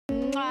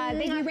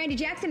Thank you, Randy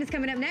Jackson is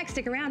coming up next.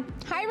 Stick around.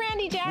 Hi,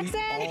 Randy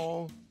Jackson. We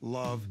all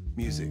love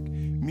music.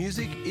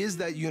 Music is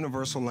that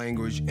universal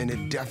language, and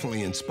it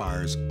definitely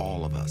inspires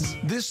all of us.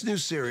 This new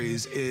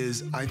series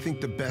is, I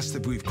think, the best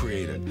that we've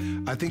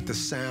created. I think the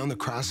sound, the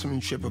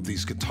craftsmanship of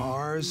these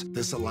guitars,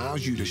 this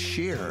allows you to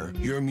share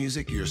your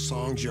music, your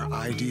songs, your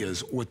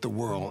ideas with the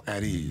world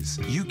at ease.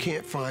 You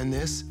can't find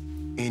this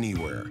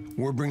anywhere.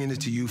 We're bringing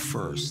it to you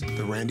first.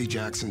 The Randy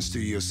Jackson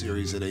Studio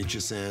Series at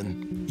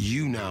HSN.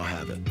 You now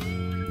have it.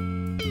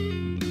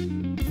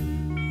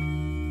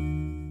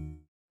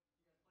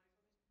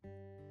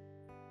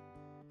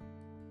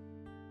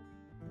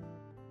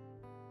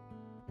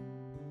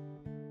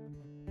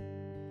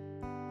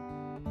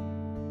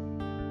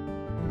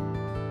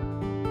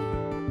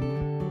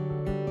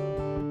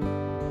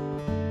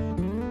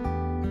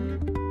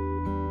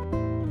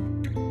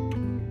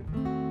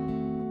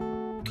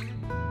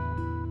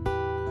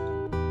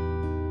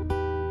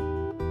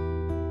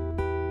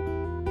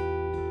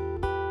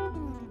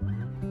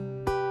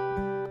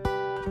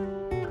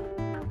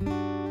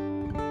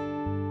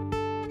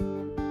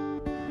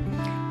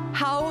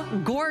 How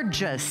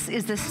gorgeous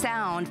is the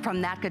sound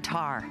from that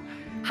guitar?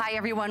 Hi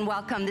everyone,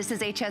 welcome. This is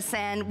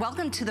HSN.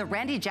 Welcome to the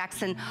Randy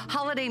Jackson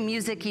Holiday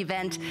Music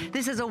Event.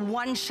 This is a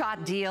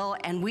one-shot deal,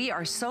 and we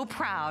are so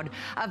proud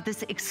of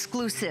this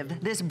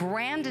exclusive, this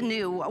brand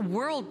new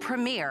world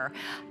premiere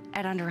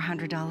at under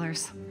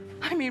 $100.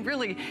 I mean,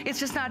 really, it's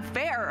just not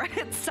fair.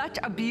 It's such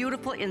a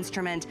beautiful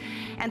instrument.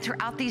 And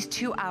throughout these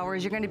 2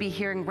 hours, you're gonna be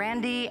hearing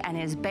Randy and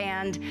his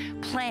band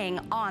playing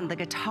on the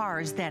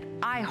guitars that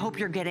I hope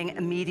you're getting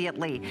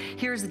immediately.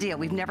 Here's the deal.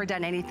 We've never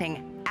done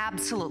anything,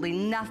 absolutely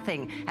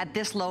nothing at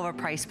this low of a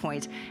price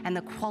point. And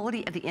the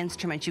quality of the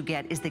instrument you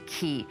get is the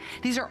key.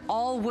 These are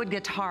all wood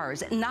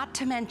guitars, not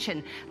to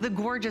mention the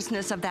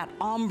gorgeousness of that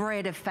ombre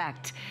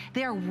effect.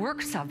 They are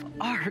works of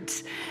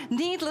art.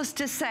 Needless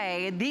to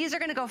say, these are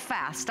gonna go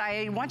fast.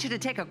 I want you to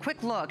take a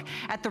quick look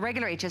at the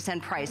regular HSN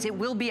price. It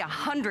will be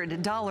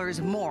 $100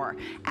 more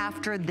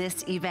after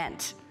this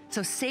event.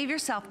 So save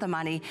yourself the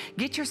money,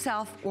 get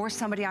yourself or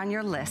somebody on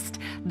your list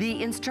the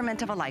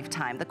instrument of a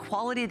lifetime. The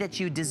quality that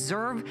you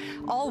deserve,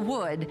 all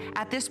wood,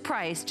 at this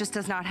price just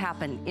does not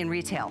happen in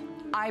retail.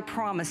 I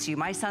promise you,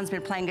 my son's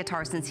been playing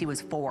guitar since he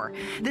was 4.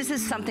 This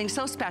is something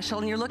so special,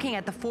 and you're looking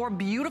at the 4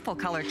 beautiful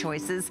color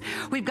choices.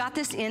 We've got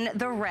this in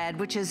the red,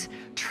 which is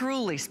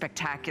truly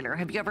spectacular.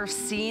 Have you ever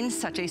seen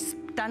such a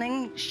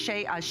stunning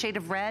shade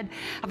of red?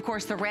 Of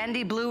course, the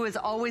Randy blue is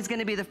always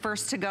gonna be the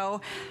first to go.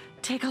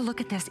 Take a look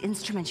at this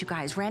instrument, you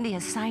guys. Randy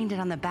has signed it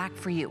on the back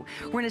for you.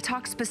 We're gonna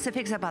talk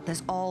specifics about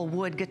this all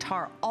wood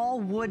guitar, all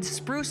wood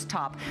spruce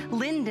top,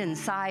 linden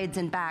sides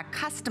and back,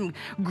 custom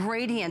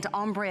gradient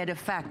ombre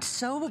effect,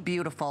 so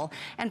beautiful.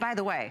 And by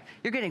the way,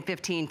 you're getting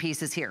 15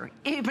 pieces here.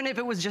 Even if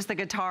it was just the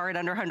guitar at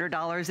under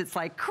 $100, it's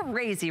like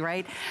crazy,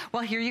 right?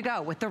 Well, here you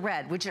go with the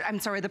red,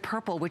 the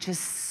purple, which is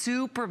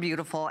super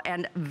beautiful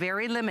and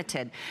very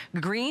limited.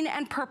 Green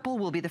and purple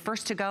will be the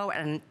first to go,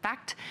 and in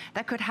fact,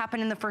 that could happen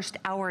in the first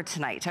hour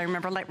tonight. I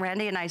remember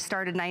Randy and I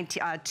started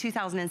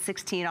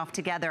 2016 off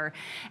together,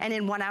 and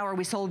in 1 hour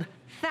we sold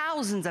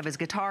thousands of his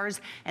guitars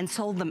and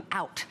sold them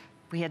out.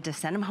 We had to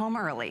send him home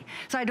early.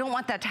 So I don't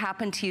want that to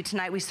happen to you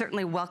tonight. We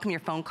certainly welcome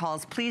your phone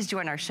calls. Please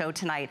join our show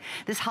tonight.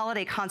 This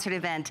holiday concert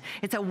event,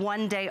 it's a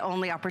one-day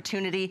only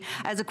opportunity.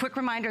 As a quick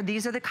reminder,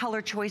 these are the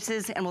color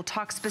choices, and we'll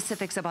talk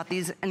specifics about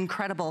these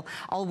incredible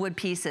all-wood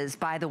pieces.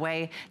 By the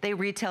way, they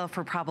retail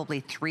for probably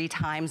 3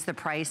 times the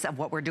price of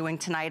what we're doing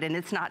tonight, and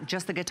it's not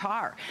just the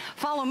guitar.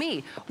 Follow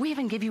me. We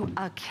even give you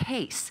a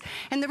case.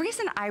 And the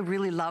reason I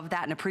really love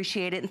that and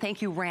appreciate it, and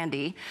thank you,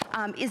 Randy,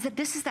 is that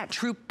this is that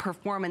true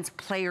performance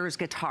player's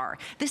guitar.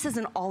 This is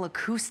an all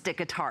acoustic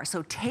guitar,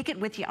 so take it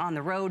with you on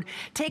the road,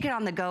 take it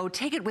on the go,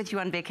 take it with you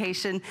on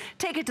vacation,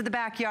 take it to the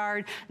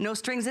backyard, no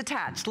strings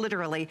attached,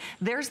 literally.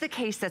 There's the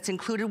case that's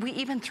included. We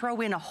even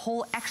throw in a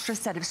whole extra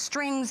set of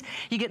strings.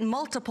 You get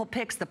multiple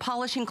picks, the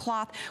polishing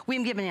cloth. We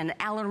even give you an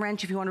Allen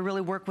wrench if you want to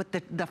really work with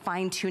the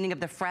fine tuning of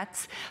the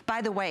frets.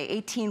 By the way,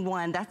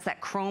 18-1, that's that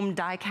chrome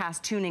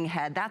die-cast tuning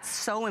head. That's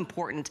so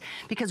important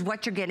because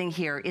what you're getting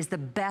here is the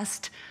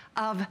best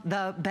of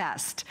the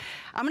best.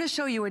 I'm gonna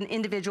show you an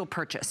individual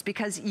purchase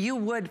because you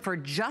would, for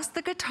just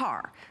the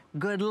guitar,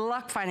 good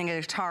luck finding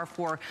a guitar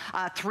for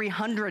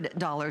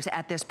 $300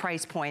 at this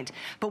price point.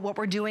 But what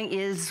we're doing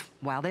is,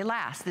 while they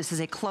last, this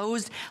is a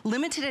closed,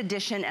 limited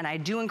edition, and I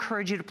do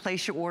encourage you to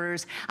place your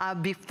orders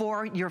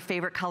before your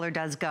favorite color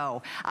does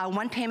go.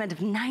 One payment of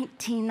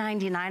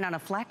 $19.99 on a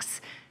Flex.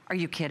 Are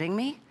you kidding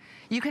me?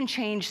 You can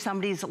change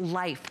somebody's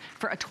life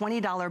for a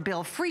 $20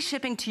 bill, free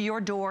shipping to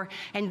your door,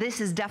 and this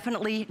is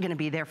definitely gonna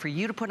be there for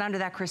you to put under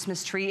that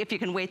Christmas tree if you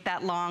can wait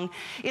that long.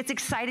 It's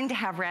exciting to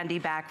have Randy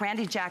back.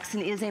 Randy Jackson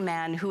is a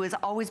man who has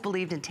always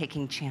believed in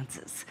taking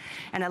chances.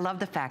 And I love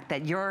the fact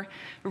that your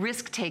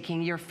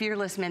risk-taking, your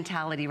fearless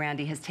mentality,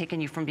 Randy, has taken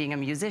you from being a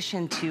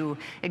musician to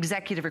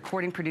executive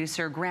recording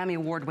producer, Grammy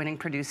Award-winning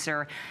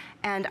producer,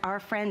 and our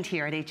friend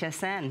here at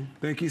HSN.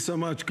 Thank you so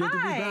much. Good to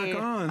be back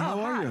on. How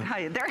are you?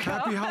 Hi, there you go.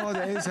 Happy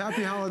holidays.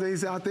 Happy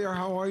holidays out there.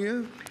 How are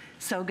you?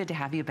 So good to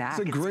have you back.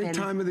 It's a great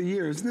time of the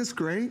year. Isn't this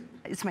great?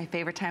 It's my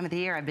favorite time of the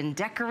year. I've been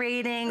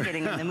decorating,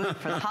 getting in the mood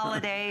for the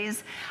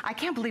holidays. I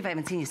can't believe I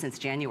haven't seen you since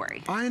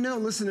January. I know.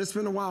 Listen, it's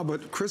been a while,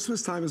 but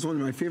Christmas time is one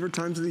of my favorite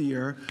times of the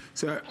year.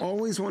 So I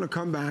always want to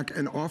come back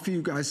and offer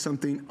you guys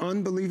something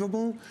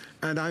unbelievable.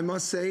 And I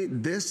must say,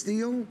 this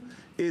deal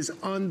is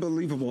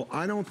unbelievable.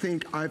 I don't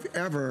think I've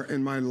ever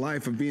in my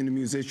life of being a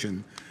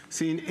musician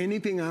seen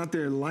anything out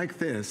there like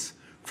this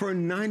for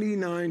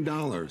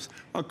 $99.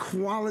 A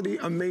quality,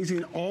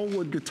 amazing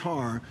all-wood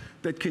guitar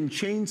that can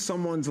change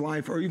someone's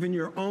life or even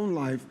your own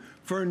life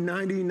for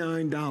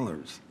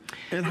 $99.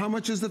 And how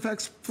much is the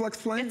Flex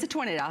Play? It's a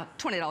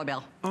 $20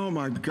 bill. Oh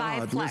my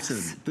God,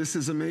 listen, this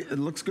is amazing. It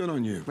looks good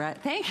on you. Right,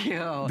 thank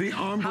you. The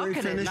ombre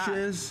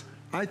finishes.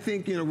 I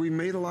think, you know, we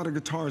made a lot of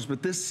guitars,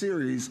 but this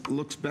series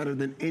looks better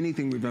than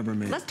anything we've ever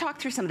made. Let's talk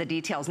through some of the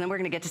details, and then we're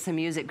going to get to some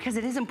music, because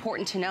it is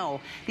important to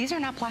know these are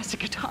not plastic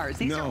guitars.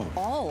 These are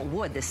all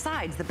wood, the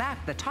sides, the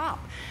back, the top.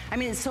 I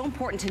mean, it's so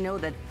important to know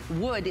that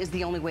wood is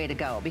the only way to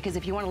go, because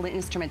if you want an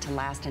instrument to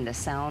last and to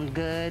sound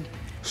good,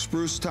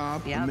 spruce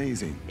top,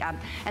 amazing.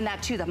 And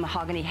that too, the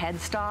mahogany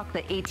headstock,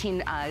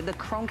 the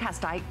chrome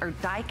cast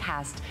die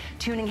cast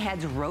tuning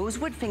heads,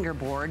 rosewood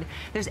fingerboard.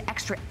 There's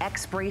extra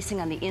X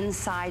bracing on the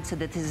inside so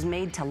that this is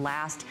made to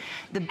last.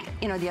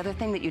 The other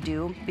thing that you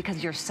do,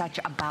 because you're so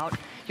about,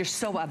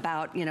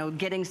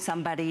 giving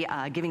somebody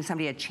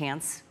a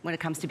chance when it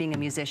comes to being a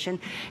musician,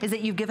 is that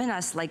you've given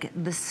us like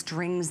the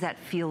strings that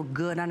feel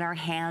good on our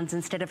hands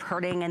instead of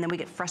hurting, and then we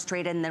get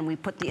frustrated and then we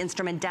put the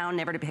instrument down,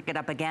 never to pick it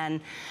up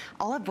again.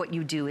 All of what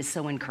you do is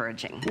so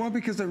encouraging. Well,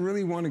 because I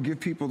really want to give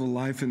people the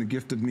life and the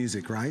gift of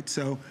music, right?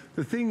 So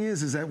the thing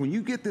is that when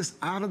you get this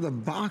out of the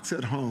box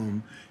at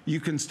home, you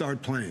can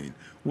start playing.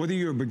 Whether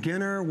you're a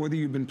beginner, whether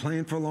you've been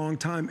playing for a long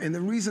time. And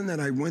the reason that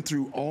I went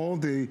through all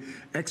the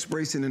X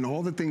bracing and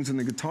all the things in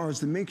the guitars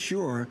to make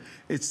sure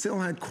it still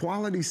had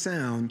quality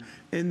sound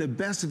and the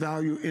best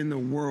value in the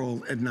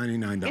world at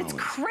 $99. It's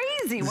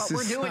crazy what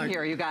we're doing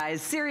here, you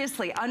guys.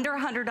 Seriously, under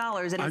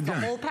 $100, and it's the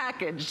whole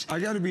package. I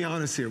got to be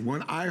honest here.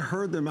 When I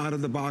heard them out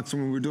of the box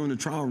when we were doing the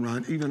trial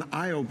run, even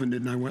I opened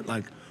it and I went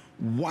like,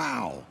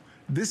 wow.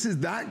 This is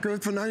that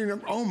good for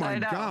 $99? Oh my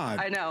God.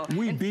 I know.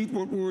 We beat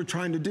what we were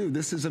trying to do.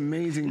 This is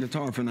amazing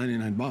guitar for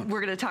 $99.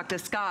 We're going to talk to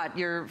Scott,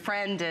 your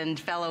friend and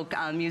fellow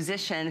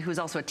musician, who's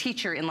also a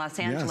teacher in Los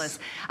Angeles.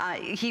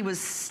 Yes. He was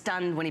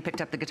stunned when he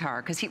picked up the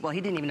guitar, because he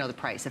didn't even know the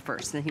price at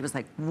first. And he was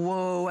like,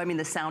 whoa, I mean,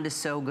 the sound is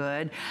so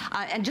good.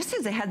 And just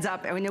as a heads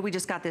up, I know we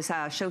just got this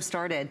show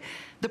started,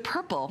 the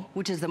purple,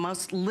 which is the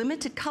most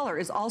limited color,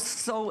 is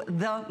also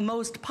the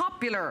most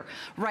popular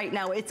right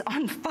now. It's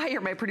on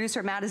fire. My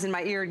producer, Matt, is in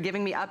my ear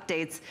giving me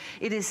updates.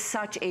 It is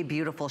such a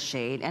beautiful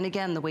shade. And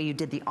again, the way you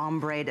did the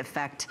ombre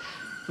effect,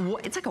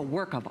 it's like a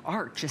work of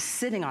art just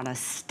sitting on a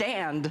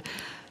stand.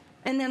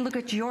 And then look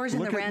at yours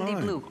in the Randy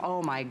Blue.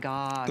 Oh my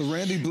gosh. The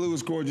Randy Blue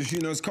is gorgeous. You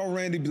know, it's called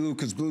Randy Blue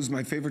because blue is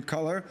my favorite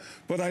color,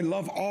 but I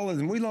love all of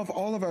them. We love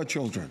all of our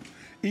children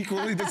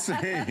equally the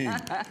same.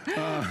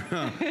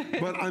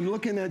 But I'm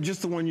looking at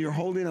just the one you're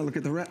holding. I look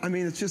at the rest. I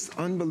mean, it's just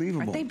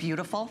unbelievable. Aren't they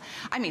beautiful?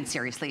 I mean,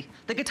 seriously,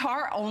 the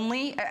guitar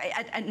only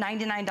at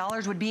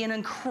 $99 would be an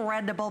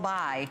incredible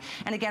buy.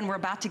 And again, we're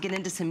about to get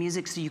into some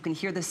music so you can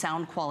hear the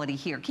sound quality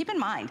here. Keep in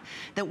mind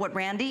that what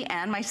Randy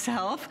and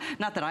myself,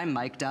 not that I'm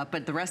mic'd up,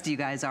 but the rest of you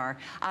guys are,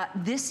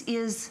 this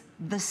is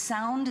the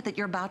sound that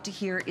you're about to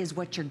hear is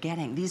what you're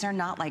getting. These are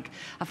not like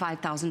a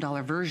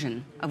 $5,000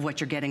 version of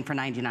what you're getting for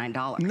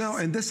 $99. No,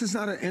 and this is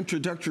not an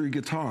introductory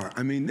guitar.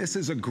 I mean, this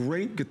is a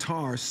great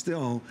guitar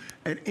still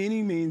at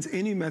any means,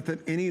 any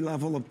method, any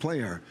level of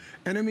player.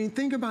 And I mean,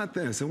 think about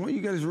this. I want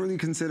you guys to really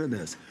consider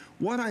this.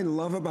 What I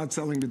love about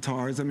selling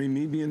guitars, I mean,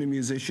 me being a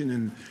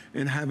musician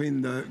and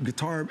having the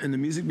guitar and the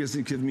music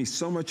business give me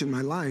so much in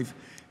my life,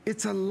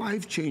 it's a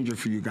life changer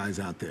for you guys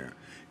out there.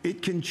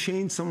 It can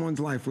change someone's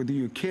life, whether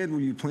you're a kid,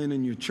 whether you're playing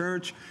in your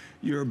church,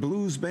 you're a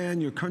blues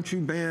band, your country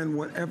band,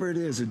 whatever it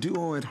is, a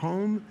duo at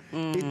home,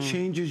 it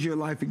changes your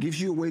life. It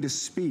gives you a way to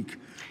speak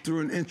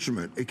through an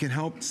instrument. It can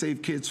help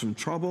save kids from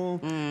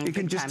trouble. It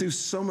can just do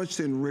so much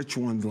to enrich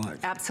one's life.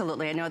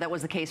 Absolutely. I know that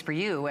was the case for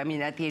you. I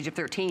mean, at the age of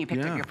 13, you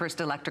picked up your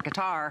first electric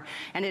guitar,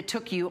 and it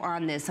took you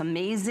on this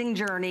amazing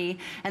journey,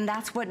 and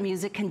that's what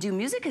music can do.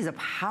 Music is a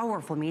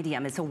powerful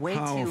medium. It's a way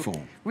to,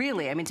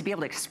 really, I mean, to be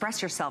able to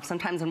express yourself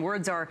sometimes when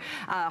words are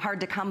hard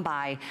to come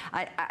by.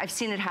 I've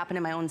seen it happen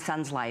in my own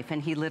son's life,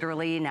 and he literally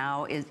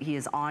now he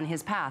is on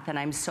his path, and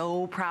I'm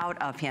so proud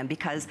of him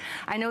because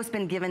I know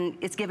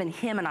it's given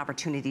him an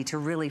opportunity to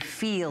really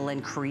feel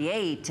and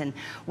create, and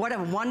what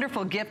a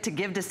wonderful gift to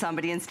give to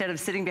somebody instead of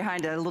sitting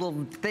behind a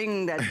little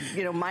thing that,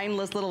 you know,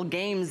 mindless little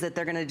games that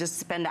they're gonna just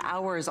spend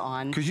hours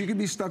on. Because you can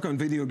be stuck on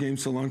video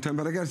games for a long time,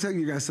 but I gotta tell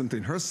you guys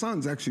something. Her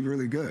son's actually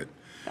really good.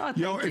 Oh, thank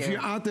you. If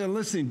you're out there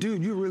listening,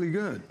 dude, you're really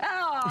good.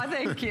 Oh,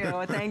 thank you,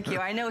 thank you.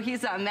 I know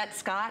he's met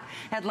Scott,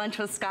 had lunch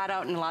with Scott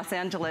out in Los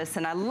Angeles,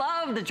 and I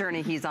love the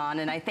journey he's on,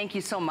 and I thank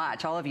you so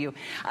much, all of you.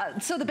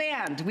 So the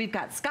band, we've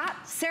got Scott,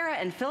 Sarah,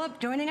 and Philip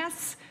joining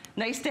us.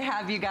 Nice to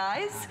have you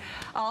guys.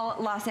 All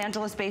Los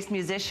Angeles-based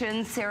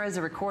musicians. Sarah's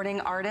a recording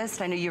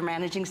artist. I know you're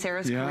managing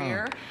Sarah's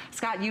career.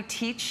 Scott, you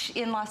teach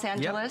in Los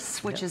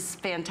Angeles, which is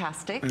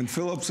fantastic. And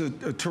Philip's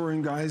a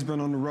touring guy. He's been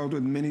on the road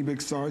with many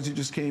big stars. He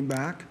just came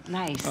back.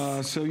 Nice.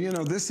 So, you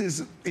know, this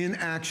is in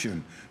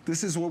action.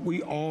 This is what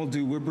we all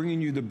do. We're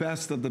bringing you the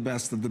best of the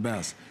best of the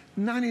best.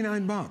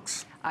 99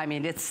 bucks. I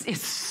mean,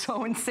 it's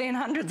so insane.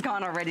 100's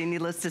gone already,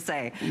 needless to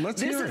say.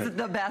 Let's hear it. This is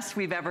the best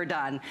we've ever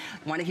done.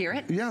 Want to hear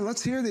it? Yeah,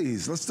 let's hear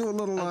these. Let's do a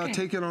little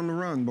Take It on the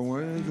Run,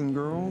 boys and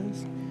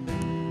girls.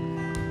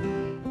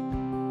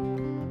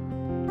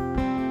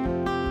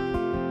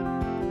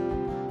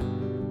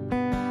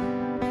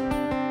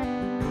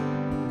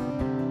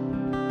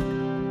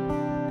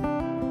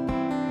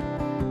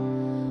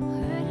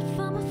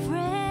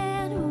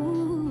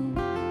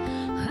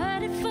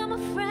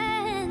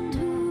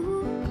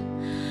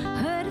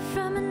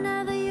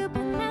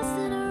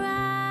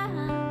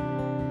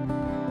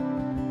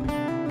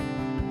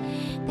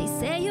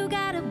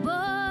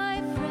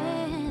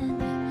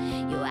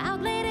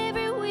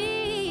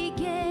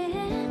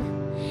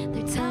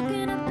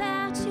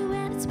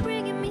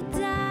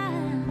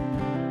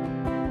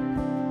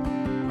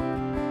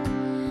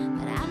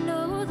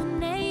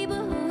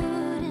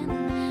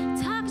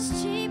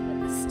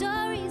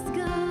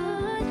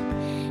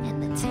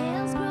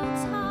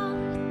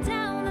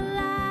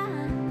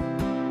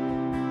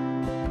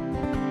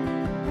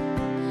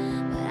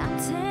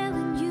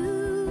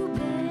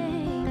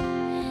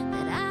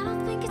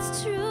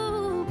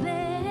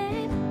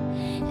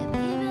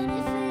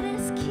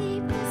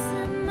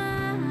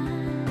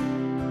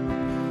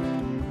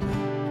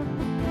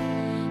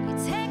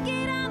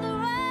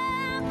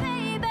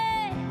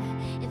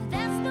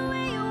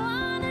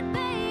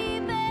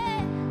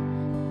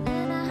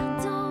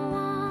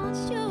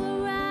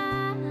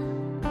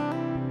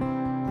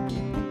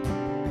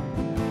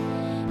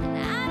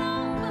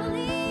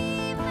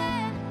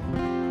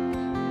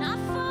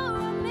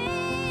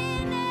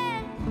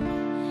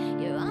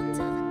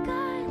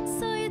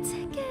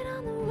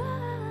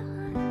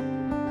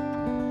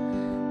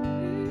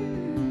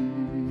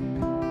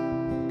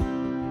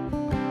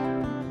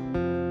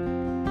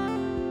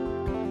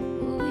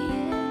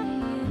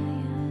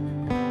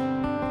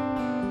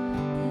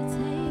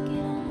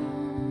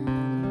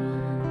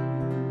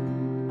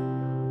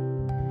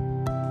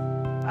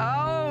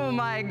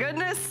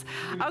 Goodness.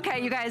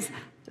 Okay, you guys,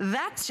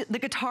 that's the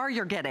guitar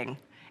you're getting.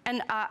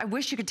 And I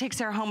wish you could take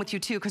Sarah home with you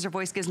too, because her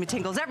voice gives me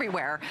tingles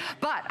everywhere.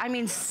 But I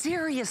mean,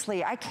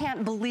 seriously, I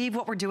can't believe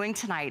what we're doing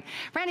tonight.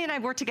 Randy and I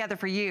worked together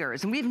for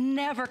years, and we've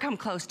never come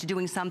close to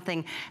doing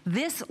something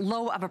this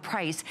low of a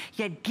price,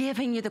 yet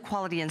giving you the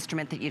quality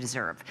instrument that you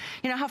deserve.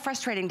 You know, how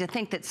frustrating to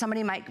think that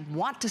somebody might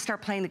want to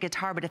start playing the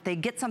guitar, but if they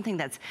get something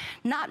that's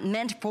not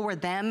meant for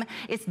them,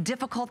 it's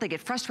difficult. They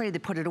get frustrated, they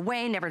put it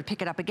away, never to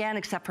pick it up again,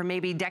 except for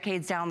maybe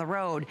decades down the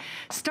road.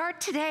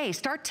 Start today,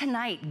 start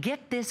tonight.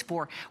 Get this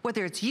for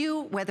whether it's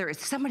you, whether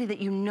it's somebody that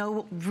you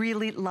know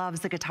really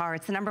loves the guitar.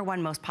 It's the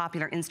 #1 most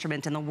popular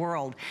instrument in the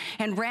world.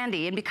 And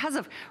Randy, and because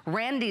of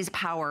Randy's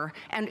power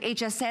and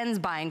HSN's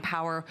buying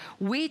power,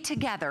 we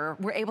together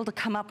were able to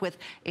come up with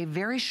a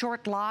very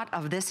short lot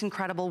of this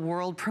incredible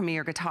world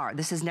premiere guitar.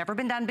 This has never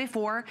been done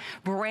before,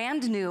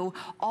 brand new,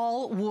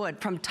 all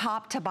wood from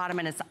top to bottom,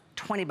 and it's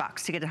 20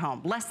 bucks to get it home,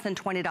 less than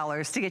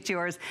 $20 to get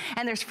yours,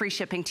 and there's free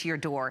shipping to your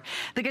door.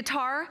 The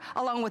guitar,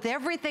 along with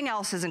everything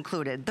else, is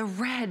included. The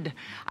red,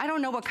 I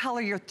don't know what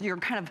color you're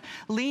kind of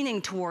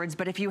leaning towards,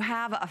 but if you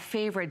have a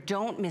favorite,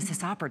 don't miss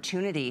this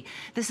opportunity.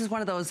 This is one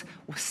of those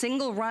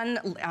single run,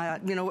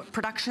 you know,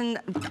 production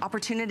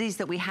opportunities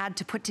that we had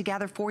to put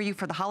together for you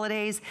for the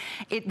holidays.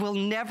 It will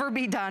never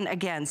be done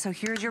again. So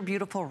here's your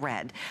beautiful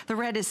red. The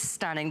red is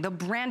stunning. The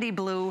brandy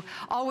blue,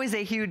 always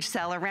a huge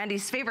seller.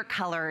 Randy's favorite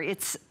color.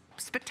 It's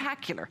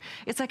spectacular.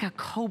 It's like a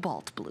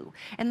cobalt blue.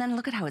 And then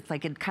look at how it's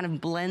like, it kind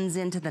of blends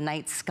into the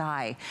night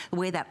sky, the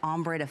way that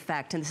ombre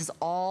effect. And this is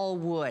all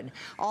wood,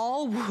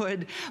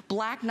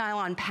 black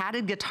nylon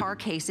padded guitar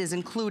case is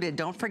included.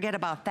 Don't forget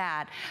about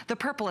that. The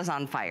purple is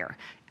on fire.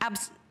 And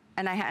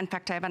in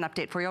fact, I have an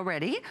update for you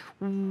already.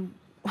 We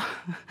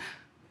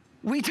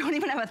don't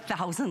even have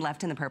 1,000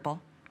 left in the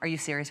purple. Are you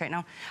serious right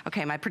now?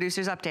 Okay, my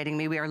producer's updating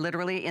me. We are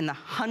literally in the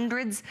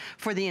hundreds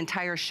for the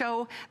entire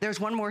show. There's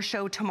one more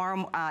show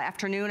tomorrow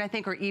afternoon, I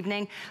think, or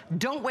evening.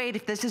 Don't wait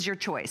if this is your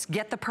choice.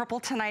 Get the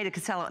purple tonight. It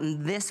could sell it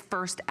in this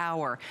first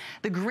hour.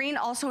 The green,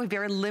 also a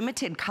very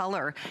limited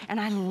color, and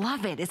I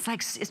love it. It's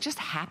like, it's just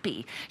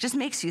happy. It just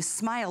makes you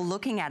smile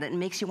looking at it and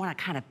makes you want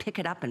to kind of pick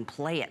it up and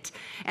play it.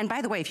 And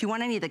by the way, if you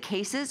want any of the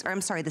cases, or I'm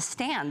sorry, the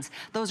stands,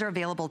 those are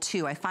available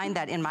too. I find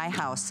that in my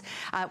house.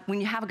 When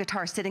you have a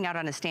guitar sitting out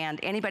on a stand,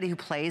 anybody who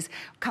plays plays,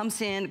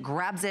 comes in,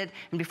 grabs it,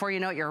 and before you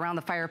know it, you're around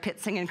the fire pit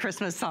singing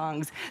Christmas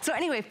songs. So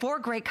anyway, 4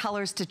 great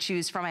colors to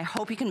choose from. I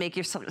hope you can make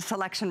your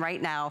selection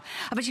right now.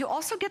 But you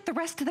also get the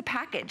rest of the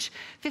package,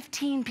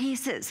 15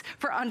 pieces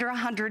for under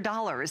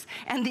 $100.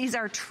 And these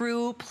are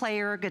true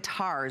player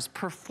guitars,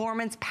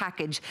 performance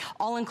package,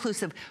 all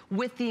inclusive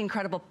with the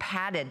incredible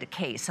padded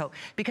case. So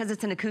because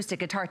it's an acoustic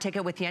guitar, take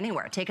it with you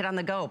anywhere. Take it on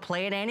the go,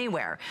 play it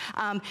anywhere.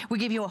 We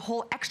give you a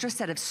whole extra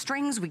set of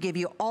strings. We give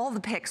you all the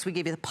picks. We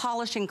give you the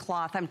polishing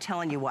cloth. I'm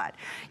telling you what,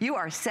 you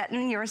are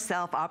setting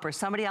yourself up or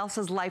somebody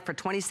else's life for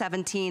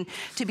 2017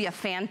 to be a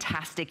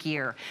fantastic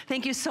year.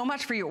 Thank you so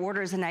much for your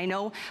orders. And I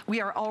know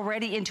we are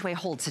already into a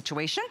hold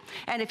situation.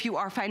 And if you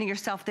are finding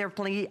yourself there,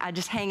 please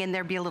just hang in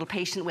there, be a little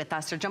patient with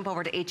us, or jump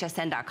over to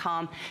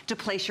hsn.com to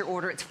place your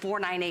order. It's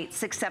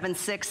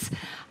 498676.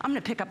 I'm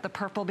gonna pick up the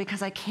purple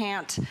because I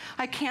can't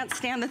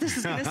stand that this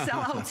is gonna sell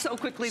out so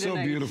quickly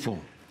tonight. So beautiful.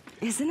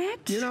 Isn't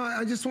it? You know,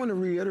 I just want to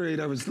reiterate,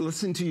 I was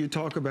listening to you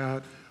talk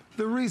about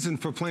the reason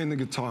for playing the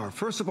guitar.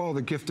 First of all,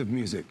 the gift of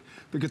music.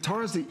 The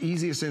guitar is the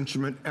easiest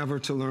instrument ever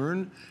to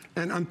learn.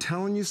 And I'm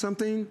telling you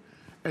something,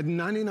 at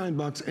 99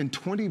 bucks and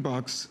 20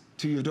 bucks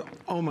to you,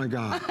 oh my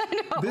God.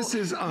 This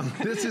is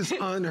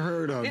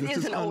unheard of. It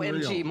is an unreal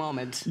OMG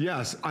moment.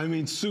 Yes, I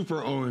mean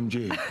super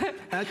OMG.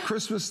 At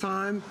Christmas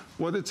time,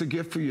 whether it's a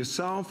gift for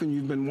yourself and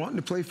you've been wanting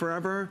to play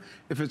forever,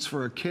 if it's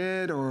for a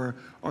kid or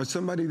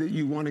somebody that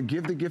you want to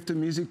give the gift of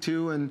music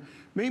to, and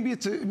maybe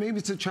it's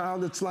a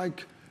child that's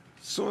like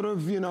sort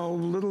of, you know,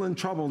 little in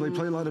trouble. They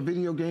play a lot of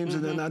video games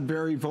and they're not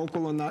very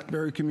vocal and not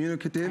very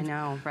communicative. I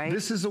know, right?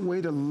 This is a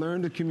way to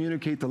learn to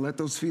communicate, to let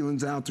those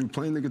feelings out through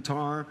playing the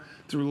guitar,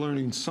 through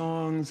learning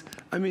songs.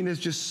 I mean, there's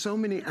just so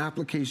many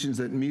applications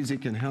that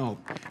music can help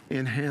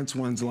enhance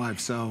one's life.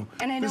 So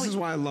this is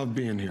why I love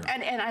being here.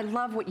 And I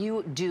love what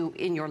you do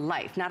in your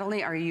life. Not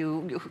only are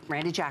you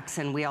Randy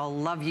Jackson, we all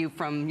love you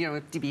from, you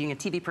know, being a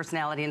TV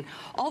personality and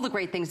all the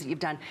great things that you've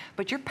done,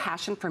 but your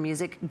passion for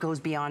music goes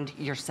beyond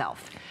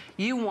yourself.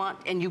 You want,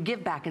 and you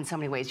give back in so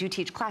many ways. You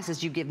teach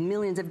classes, you give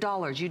millions of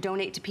dollars, you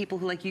donate to people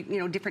who like you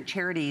know, different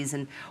charities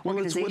and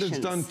organizations. Well, it's what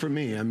it's done for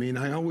me. I mean,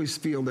 I always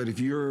feel that if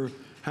you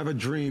have a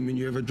dream and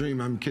you have a dream,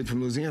 I'm a kid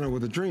from Louisiana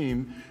with a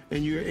dream,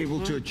 and you're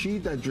able to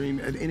achieve that dream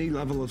at any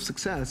level of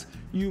success,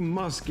 you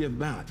must give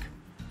back.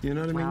 You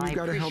know what I mean? You've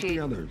got to help the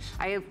others.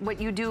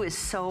 What you do is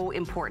so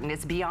important.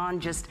 It's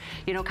beyond just,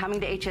 you know, coming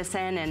to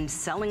HSN and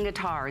selling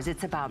guitars.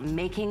 It's about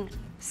making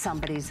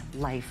somebody's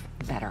life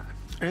better.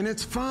 And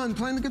it's fun.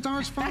 Playing the guitar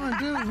is fun,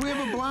 dude. We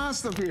have a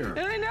blast up here.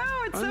 I know,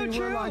 it's so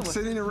true. We're like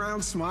sitting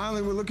around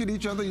smiling. We look at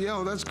each other,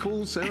 yo, that's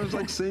cool. Sarah's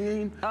like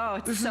singing. Oh,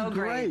 it's this so is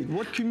great.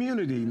 What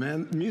community,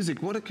 man.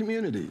 Music, what a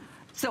community.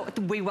 So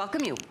we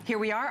welcome you. Here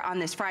we are on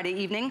this Friday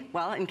evening.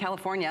 Well, in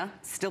California,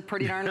 still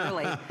pretty darn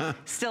early.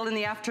 Still in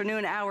the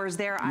afternoon hours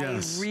there.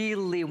 Yes. I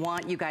really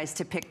want you guys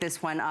to pick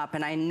this one up.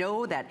 And I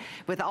know that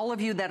with all of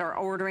you that are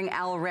ordering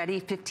already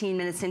 15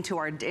 minutes into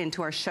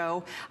our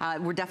show,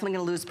 we're definitely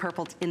going to lose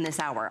purple in this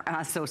hour.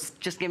 So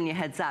just giving you a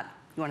heads up.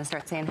 You want to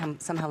start saying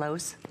some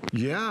hellos?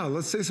 Yeah,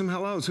 let's say some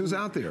hellos. Who's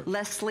out there?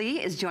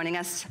 Leslie is joining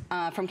us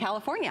from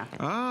California.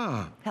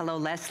 Ah. Hello,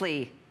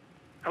 Leslie.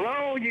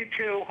 Hello, you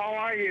two. How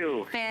are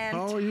you? Fantastic.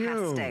 How are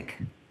you?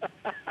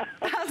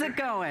 How's it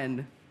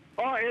going?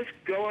 Oh, it's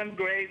going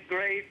great,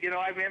 great. You know,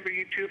 I remember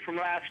you two from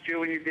last year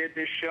when you did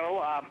this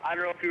show. I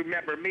don't know if you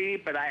remember me,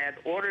 but I had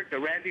ordered the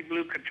Randy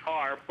Blue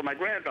guitar for my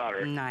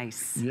granddaughter.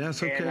 Nice.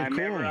 Yes, okay, and I cool.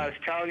 remember I was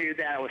telling you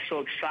that I was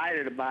so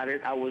excited about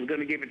it, I was going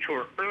to give it to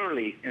her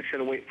early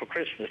instead of wait for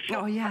Christmas.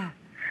 Oh, yeah.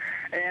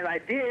 And I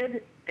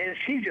did, and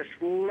she just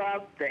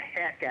loved the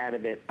heck out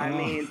of it. I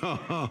mean,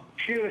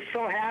 she was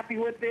so happy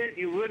with it,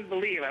 you wouldn't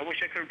believe. I wish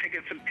I could have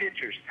taken some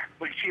pictures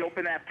when she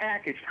opened that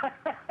package.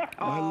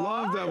 I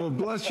love that. Well,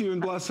 bless you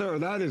and bless her.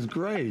 That is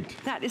great.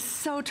 That is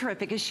so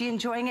terrific. Is she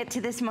enjoying it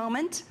to this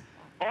moment?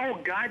 Oh,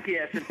 God,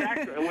 yes. In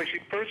fact, when she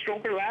first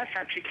opened last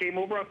time, she came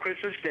over on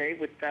Christmas Day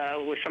with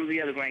some of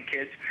the other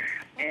grandkids,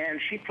 and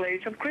she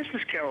played some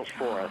Christmas carols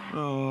for us.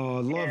 Oh,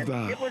 I love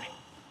that. It was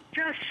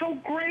just so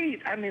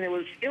great. I mean, it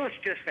was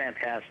just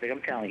fantastic,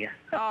 I'm telling you.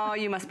 Oh,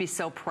 you must be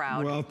so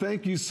proud. Well,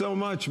 thank you so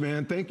much,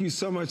 man. Thank you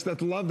so much.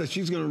 That love that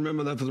she's going to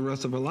remember that for the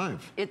rest of her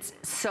life. It's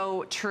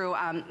so true.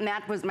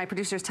 Matt my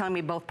producer is telling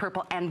me both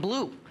purple and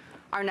blue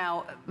are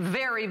now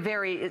very,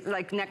 very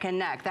like neck and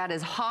neck. That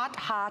is hot,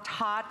 hot,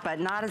 hot, but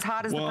not as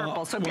hot as the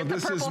purple. So get the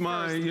purple this is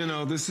my, first. you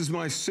know, this is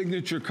my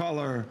signature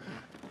color.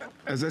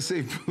 As I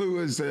say, blue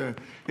is the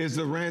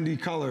Randy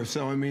color.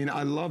 So, I mean,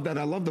 I love that.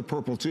 I love the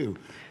purple, too.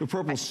 The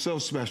purple's so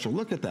special.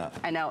 Look at that.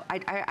 I know.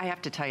 I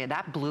have to tell you,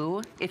 that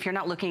blue, if you're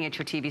not looking at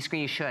your TV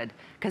screen, you should,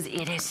 because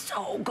it is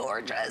so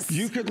gorgeous.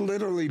 You could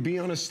literally be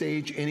on a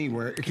stage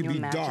anywhere. It could be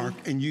dark,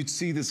 and you'd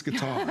see this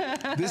guitar.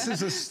 This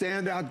is a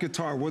standout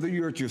guitar, whether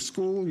you're at your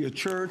school, your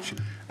church,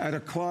 at a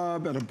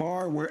club, at a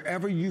bar,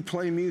 wherever you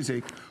play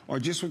music, or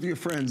just with your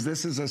friends.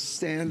 This is a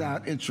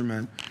standout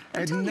instrument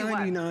at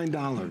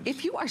 $99.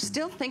 If you are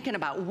still thinking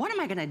about what am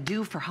I going to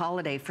do for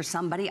holiday for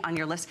somebody on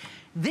your list,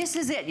 this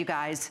is it, you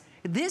guys.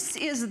 This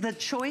is the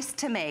choice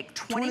to make.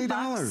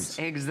 $20.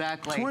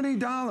 Exactly.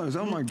 $20.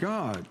 Oh my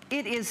God.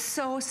 It is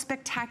so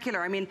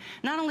spectacular. I mean,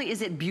 not only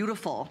is it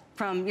beautiful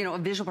from, you know, a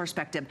visual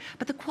perspective,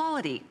 but the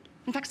quality.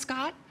 In fact,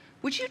 Scott,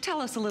 would you tell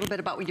us a little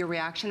bit about your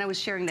reaction? I was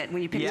sharing that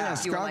when you picked it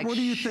up, you were Scott, like, what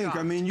do you think? shocked.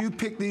 I mean, you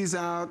picked these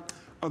out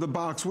of the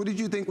box. What did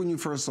you think when you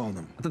first saw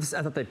them? I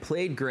thought they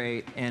played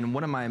great, and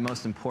one of my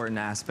most important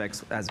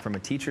aspects, as from a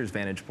teacher's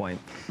vantage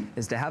point,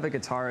 is to have a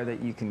guitar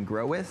that you can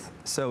grow with.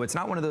 So it's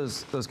not one of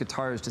those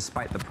guitars,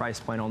 despite the price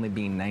point only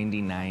being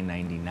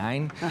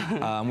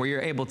 $99.99, where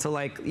you're able to,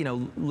 like, you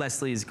know,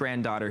 Leslie's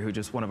granddaughter, who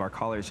just one of our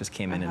callers just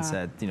came in and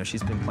said, you know,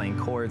 she's been playing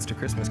chords to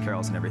Christmas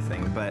carols and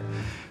everything, but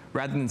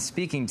rather than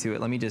speaking to it,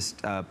 let me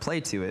just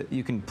play to it.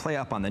 You can play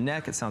up on the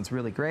neck. It sounds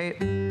really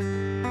great.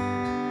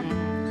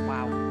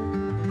 Wow.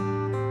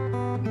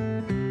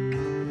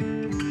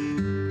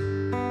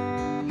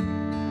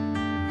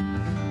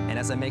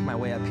 As I make my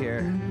way up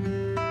here,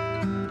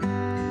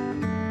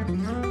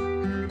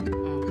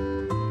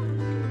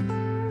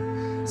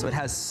 so it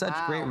has such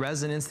great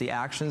resonance. The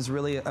action's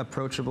really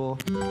approachable,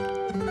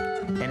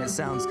 and it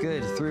sounds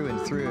good through and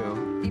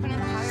through. Even in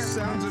the higher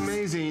Sounds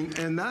amazing.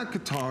 And that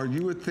guitar,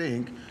 you would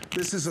think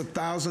this is a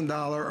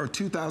 $1,000 or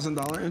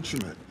 $2,000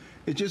 instrument.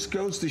 It just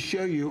goes to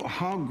show you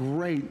how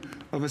great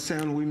of a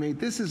sound we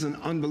made. This is an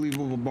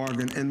unbelievable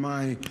bargain. In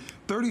my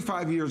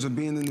 35 years of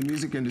being in the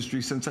music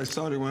industry, since I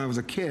started when I was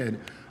a kid,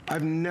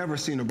 I've never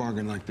seen a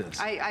bargain like this.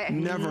 I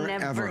never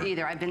ever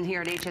either. I've been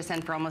here at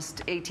HSN for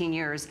almost 18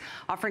 years,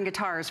 offering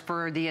guitars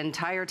for the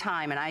entire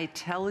time, and I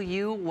tell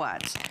you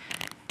what,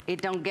 it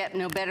don't get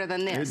no better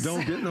than this. It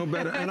don't get no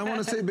better. And I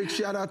want to say a big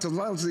shout out to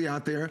Leslie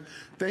out there.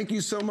 Thank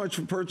you so much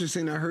for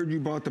purchasing. I heard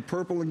you bought the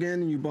purple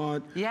again, and you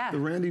bought the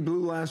Randy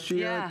Blue last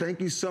year. Yeah. Thank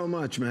you so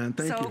much, man.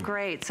 Thank you. So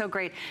great, so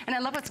great. And I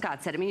love what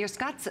Scott said. I mean,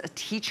 Scott's a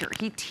teacher.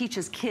 He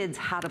teaches kids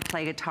how to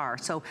play guitar.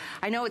 So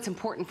I know it's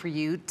important for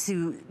you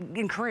to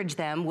encourage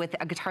them with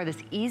a guitar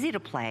that's easy to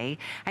play.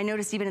 I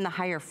noticed even in the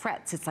higher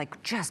frets, it's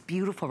like just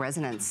beautiful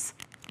resonance.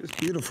 It's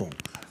beautiful.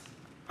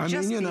 I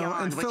Just mean, you know,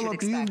 beyond and what you'd Philip,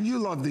 expect. you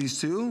love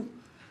these too.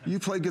 You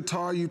play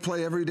guitar, you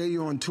play every day,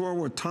 you're on tour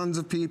with tons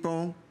of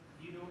people.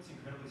 You know what's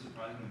incredibly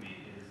surprising to me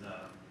is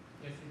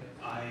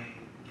I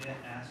get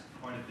asked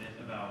quite a bit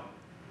about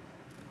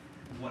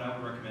what I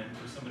would recommend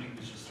for somebody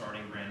who's just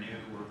starting brand new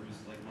or who's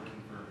like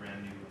looking for a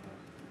brand new,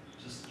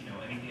 just, you know,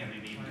 anything that may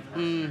be in guitar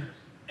center.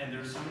 And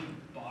there's so many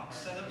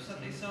box setups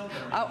that they sell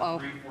that are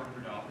 $300–400.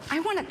 I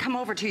want to come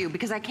over to you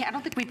because I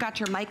don't think we've got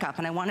your mic up,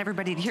 and I want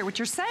everybody to hear what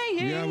you're saying.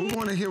 Yeah, we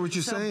want to hear what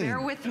you're saying. So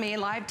bear with me,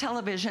 live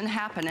television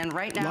happening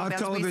right now Live as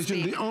television,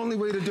 we speak. the only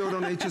way to do it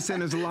on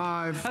HSN is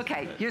live.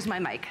 Okay, here's my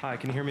mic. Hi,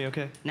 can you hear me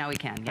okay? Now we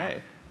can, yeah.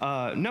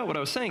 Hey. No, what I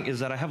was saying is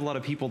that I have a lot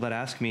of people that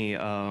ask me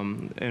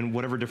in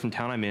whatever different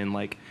town I'm in,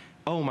 like,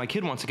 oh, my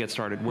kid wants to get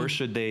started. Where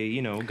should they,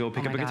 you know, go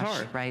pick up a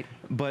guitar? Right.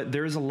 But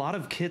there's a lot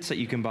of kits that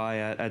you can buy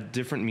at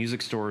different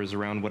music stores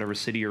around whatever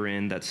city you're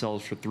in that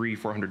sells for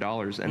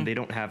 $300–400, and they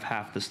don't have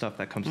half the stuff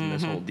that comes in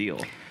this whole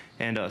deal.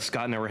 And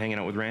Scott and I were hanging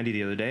out with Randy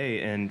the other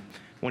day, and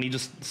when he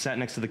just sat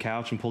next to the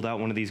couch and pulled out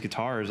one of these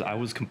guitars, I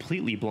was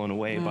completely blown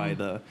away by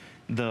the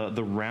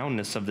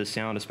roundness of this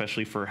sound,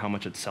 especially for how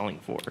much it's selling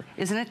for.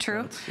 Isn't it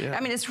true? So yeah.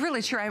 I mean, it's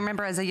really true. I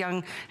remember as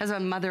a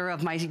mother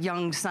of my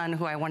young son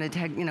who I wanted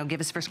to, you know, give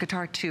his first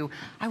guitar to,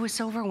 I was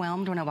so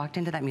overwhelmed when I walked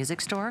into that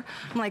music store.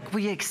 I'm like,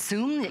 we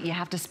assume that you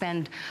have to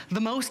spend the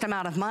most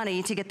amount of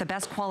money to get the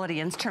best quality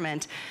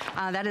instrument.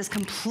 That is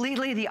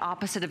completely the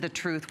opposite of the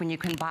truth when you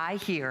can buy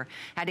here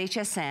at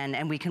HSN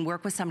and we can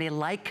work with somebody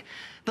like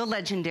the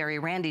legendary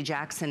Randy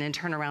Jackson and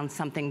turn around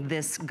something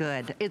this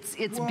good. It's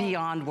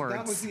beyond words.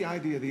 That was the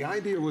idea. The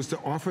idea was to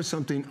offer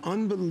something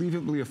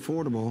unbelievably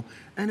affordable,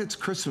 and it's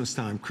Christmas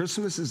time.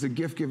 Christmas is the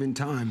gift-giving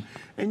time.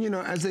 And you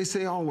know, as they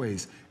say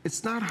always,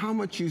 it's not how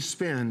much you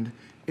spend,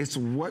 it's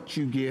what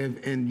you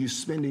give, and you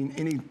spending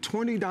any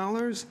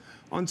 $20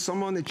 on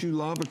someone that you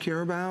love or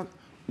care about,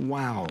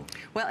 wow.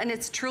 Well, and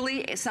it's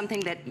truly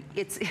something that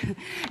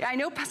I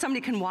know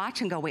somebody can watch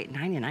and go, wait,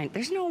 99,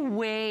 there's no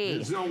way.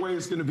 There's no way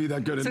it's gonna be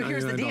that good at $99. So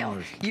here's the deal.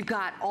 You've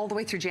got all the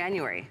way through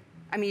January.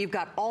 I mean, you've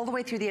got all the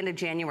way through the end of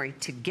January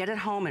to get it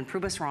home and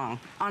prove us wrong.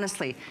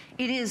 Honestly,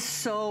 it is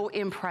so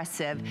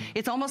impressive.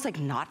 It's almost like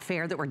not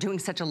fair that we're doing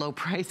such a low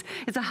price.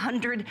 It's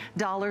 $100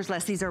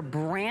 less. These are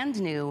brand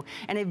new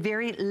and a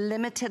very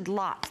limited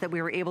lot that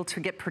we were able to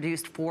get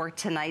produced for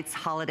tonight's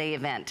holiday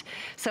event.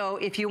 So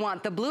if you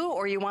want the blue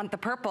or you want the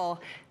purple,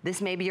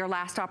 this may be your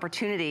last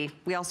opportunity.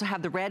 We also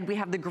have the red, we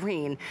have the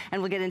green, and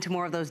we'll get into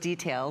more of those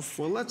details.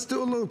 Well, let's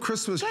do a little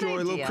Christmas joy,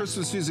 a little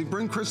Christmas music.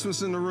 Bring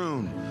Christmas in the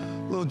room.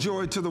 A little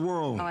joy to the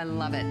world. Oh, I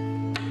love it.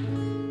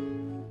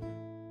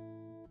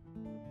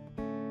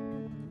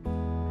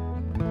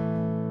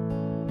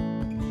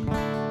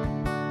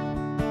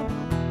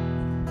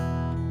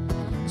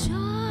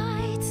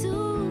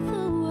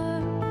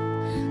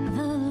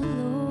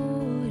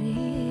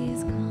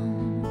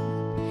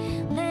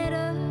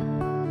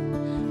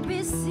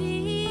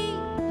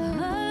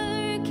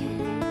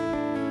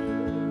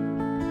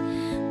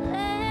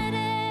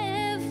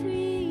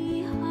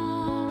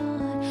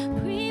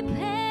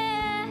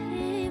 Prepare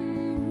him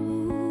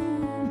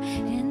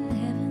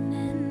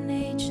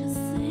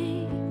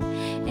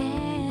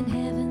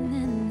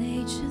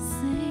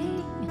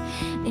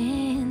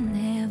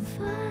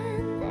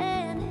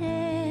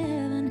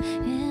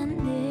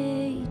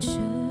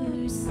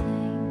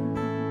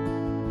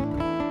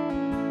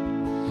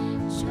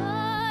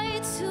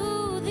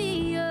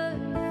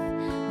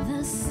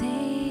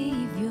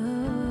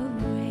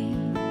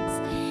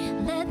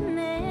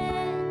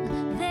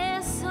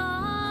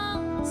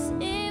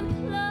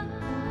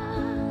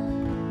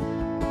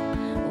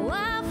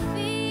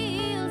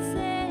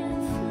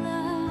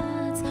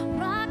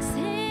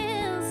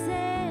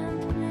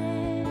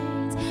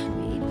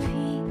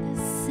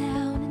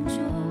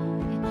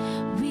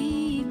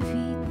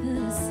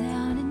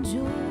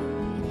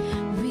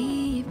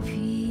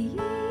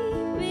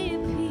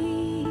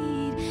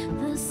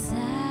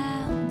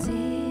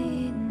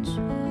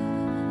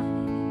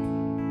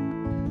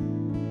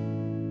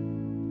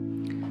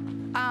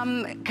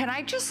Can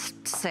I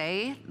just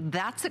say,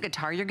 that's a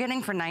guitar you're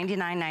getting for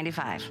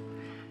 $99.95.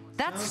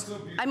 That's,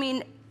 I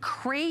mean,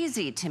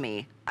 crazy to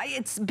me.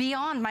 It's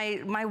beyond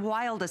my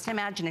wildest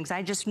imaginings.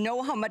 I just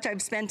know how much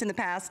I've spent in the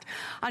past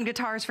on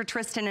guitars for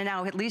Tristan, and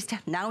now at least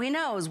now he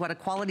knows what a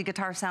quality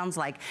guitar sounds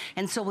like.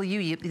 And so will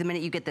you the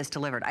minute you get this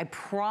delivered. I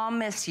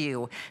promise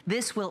you,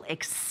 this will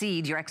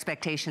exceed your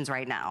expectations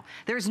right now.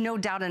 There's no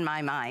doubt in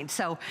my mind.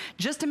 So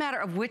just a matter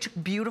of which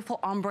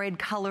beautiful ombre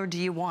color do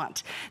you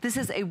want. This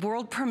is a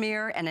world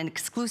premiere and an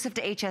exclusive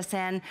to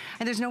HSN,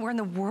 and there's nowhere in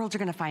the world you're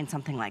gonna find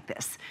something like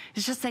this.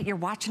 It's just that you're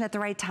watching at the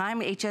right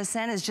time.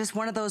 HSN is just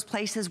one of those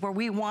places where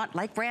we want,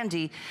 like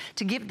Randy,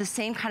 to give the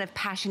same kind of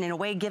passion, in a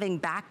way giving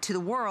back to the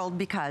world,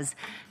 because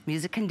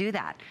music can do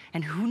that.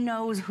 And who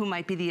knows who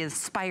might be the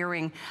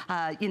aspiring,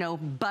 you know,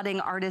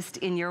 budding artist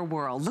in your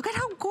world. Look at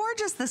how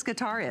gorgeous this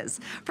guitar is.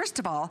 First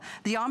of all,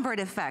 the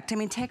ombre effect. I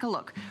mean, take a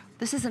look.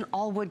 This is an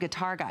all-wood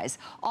guitar, guys.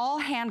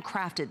 All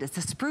handcrafted. It's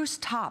a spruce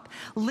top,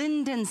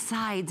 linden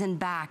sides and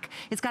back.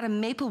 It's got a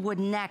maple wood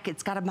neck.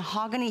 It's got a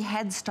mahogany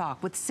headstock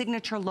with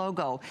signature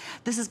logo.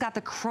 This has got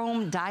the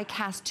chrome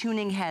die-cast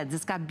tuning heads.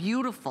 It's got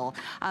beautiful,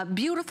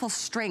 beautiful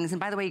strings.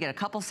 And by the way, you get a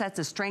couple sets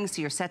of strings,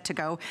 so you're set to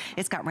go.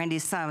 It's got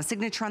Randy's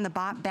signature on the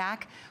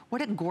back.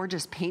 What a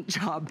gorgeous paint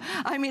job.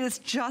 I mean, it's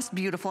just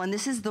beautiful. And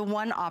this is the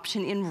one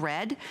option in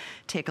red.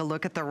 Take a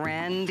look at the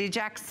Randy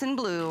Jackson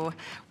blue.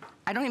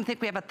 I don't even think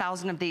we have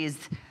 1,000 of these.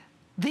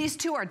 These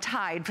two are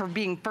tied for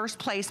being first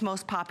place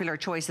most popular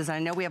choices. I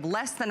know we have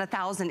less than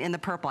 1,000 in the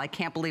purple. I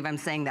can't believe I'm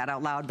saying that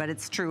out loud, but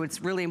it's true.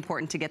 It's really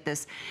important to get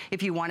this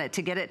if you want it.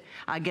 To get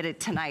it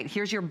tonight.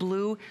 Here's your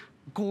blue.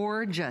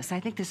 Gorgeous. I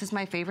think this is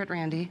my favorite,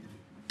 Randy.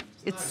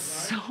 It's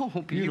so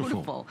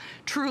beautiful.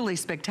 Truly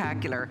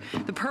spectacular.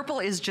 The purple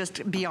is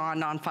just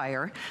beyond on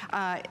fire.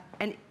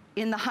 And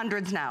in the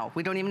hundreds now.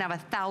 We don't even have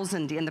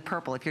 1,000 in the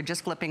purple if you're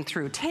just flipping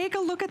through. Take a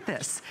look at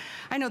this.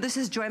 I know this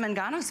is Joy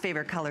Mangano's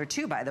favorite color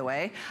too, by the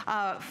way.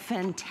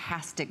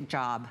 Fantastic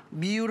job.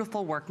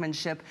 Beautiful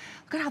workmanship.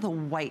 Look at how the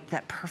white,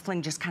 that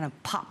purfling just kind of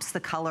pops the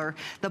color.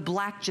 The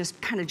black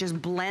just kind of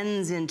just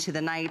blends into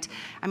the night.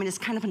 I mean, it's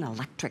kind of an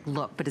electric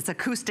look, but it's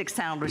acoustic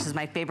sound, which is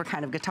my favorite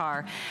kind of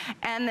guitar.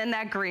 And then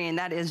that green,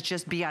 that is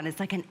just beyond. It's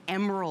like an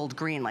emerald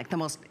green, like the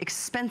most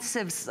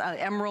expensive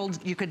emerald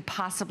you could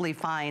possibly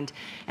find.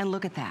 And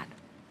look at that.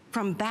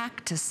 From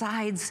back to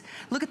sides,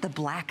 look at the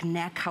black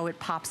neck, how it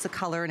pops the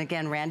color. And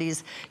again,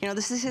 Randy's, you know,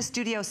 this is his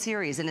studio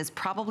series, and it's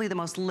probably the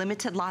most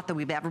limited lot that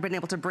we've ever been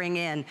able to bring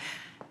in.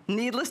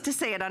 Needless to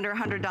say, at under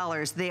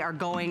 $100, they are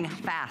going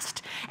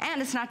fast.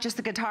 And it's not just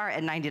the guitar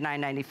at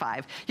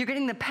 $99.95. You're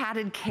getting the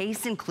padded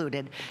case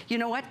included. You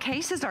know what?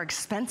 Cases are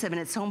expensive,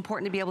 and it's so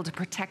important to be able to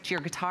protect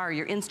your guitar.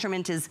 Your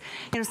instrument is,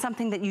 you know,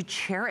 something that you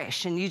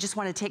cherish, and you just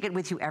want to take it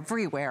with you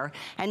everywhere.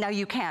 And now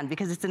you can,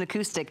 because it's an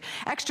acoustic.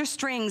 Extra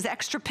strings,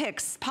 extra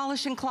picks,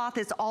 polishing cloth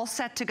is all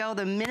set to go.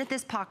 The minute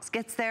this box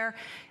gets there,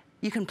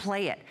 you can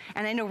play it.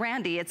 And I know,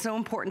 Randy, it's so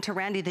important to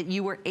Randy that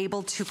you were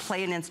able to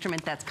play an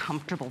instrument that's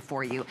comfortable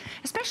for you,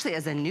 especially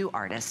as a new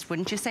artist,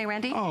 wouldn't you say,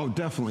 Randy? Oh,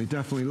 definitely,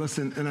 definitely.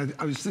 Listen, and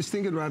I was just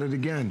thinking about it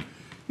again.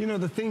 You know,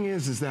 the thing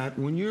is that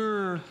when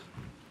you're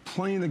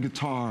playing the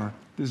guitar,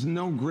 there's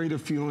no greater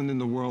feeling in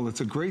the world.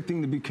 It's a great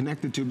thing to be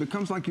connected to. It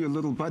becomes like your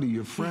little buddy,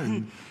 your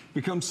friend.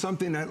 Becomes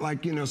something that,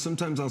 like, you know,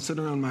 sometimes I'll sit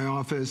around my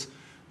office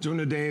during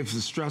the day, if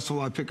it's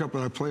stressful, I pick up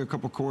and I play a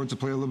couple chords, I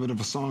play a little bit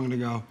of a song, and I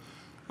go,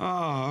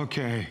 oh,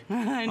 okay.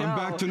 I know. I'm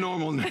back to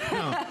normal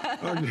now.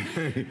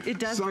 Okay. It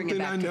does bring it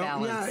back to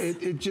balance.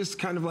 Yeah, it just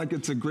kind of like,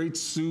 it's a great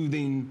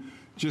soothing,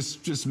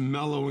 just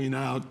mellowing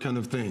out kind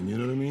of thing, you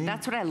know what I mean?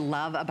 That's what I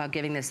love about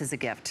giving this as a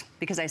gift,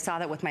 because I saw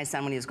that with my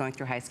son when he was going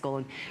through high school.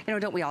 And, you know,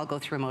 don't we all go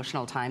through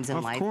emotional times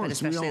in life? Of course, but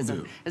especially we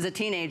all do. As a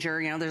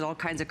teenager, you know, there's all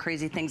kinds of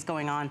crazy things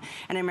going on.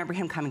 And I remember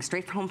him coming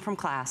straight home from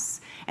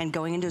class and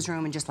going into his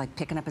room and just like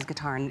picking up his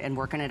guitar and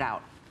working it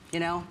out. You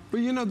know?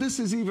 But you know, this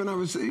is even,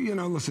 you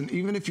know, listen,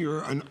 even if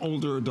you're an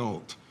older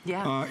adult,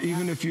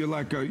 even if you're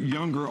like a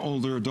younger,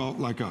 older adult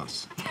like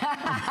us.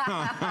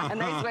 A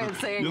nice way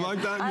of saying it. You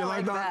like that? I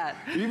like that.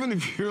 Even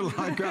if you're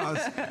like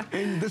us,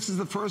 and this is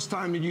the first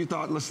time that you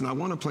thought, listen, I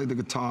want to play the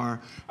guitar.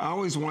 I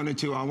always wanted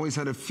to. I always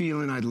had a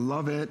feeling I'd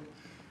love it.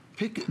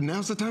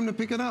 Now's the time to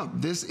pick it up.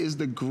 This is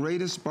the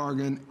greatest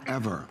bargain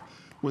ever,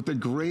 with the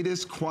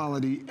greatest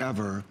quality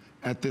ever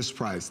at this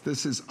price.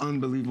 This is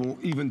unbelievable,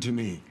 even to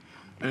me.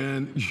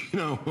 And, you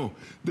know,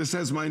 this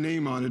has my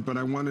name on it, but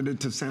I wanted it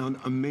to sound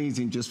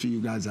amazing just for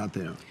you guys out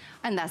there.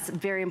 And that's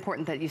very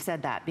important that you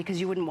said that, because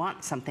you wouldn't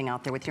want something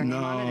out there with your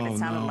name on it if it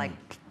sounded like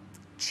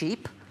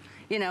cheap.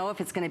 You know,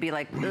 if it's going to be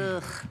like,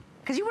 ugh.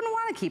 Because you wouldn't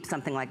want to keep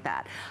something like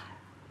that.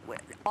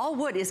 All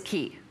wood is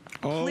key.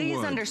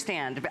 Please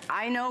understand,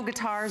 I know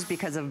guitars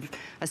because of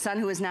a son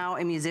who is now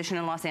a musician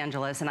in Los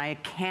Angeles, and I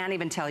can't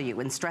even tell you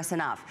and stress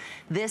enough,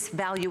 this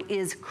value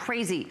is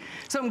crazy.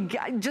 So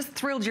I'm just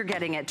thrilled you're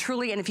getting it,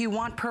 truly. And if you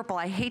want purple,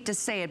 I hate to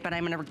say it, but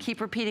I'm gonna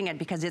keep repeating it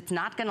because it's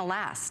not gonna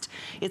last.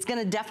 It's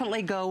gonna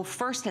definitely go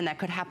first, and that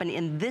could happen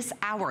in this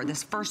hour,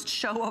 this first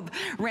show of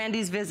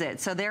Randy's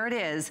visit. So there it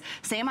is,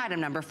 same item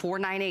number,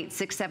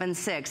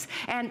 498676.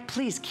 And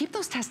please keep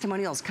those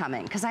testimonials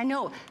coming, because I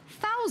know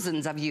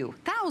thousands of you,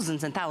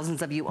 thousands and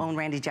thousands of you own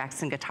Randy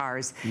Jackson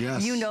guitars.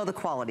 Yes. You know the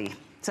quality.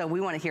 So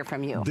we want to hear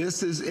from you.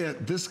 This is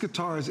it. This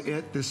guitar is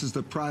it. This is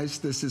the price.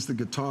 This is the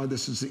guitar.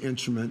 This is the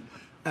instrument.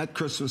 At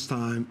Christmas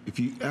time, if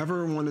you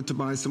ever wanted to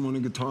buy someone a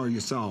guitar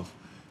yourself,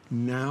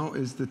 now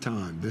is the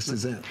time. This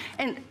is it.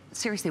 And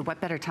seriously, what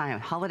better time?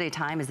 Holiday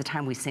time is the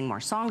time we sing more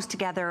songs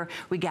together,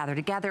 we gather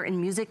together, and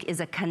music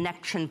is a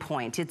connection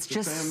point. It's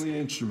just a family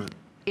instrument.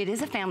 It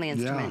is a family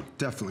instrument. Yeah,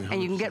 definitely. 100%.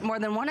 And you can get more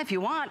than one if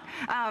you want.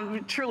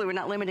 Truly, we're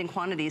not limiting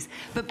quantities,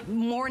 but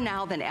more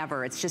now than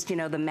ever. It's just, you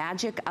know, the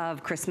magic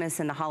of Christmas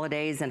and the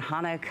holidays and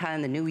Hanukkah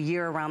and the new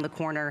year around the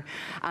corner.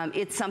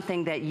 It's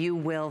something that you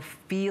will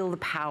feel the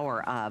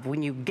power of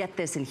when you get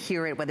this and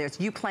hear it, whether it's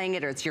you playing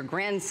it or it's your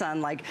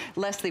grandson, like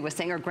Leslie was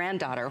saying, or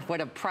granddaughter.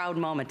 What a proud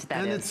moment that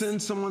is. And it's in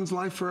someone's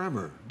life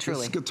forever. Truly.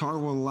 This guitar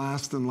will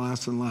last and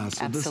last and last.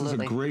 So Absolutely.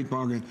 This is a great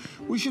bargain.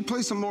 We should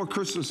play some more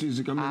Christmas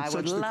music. I mean,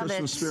 such the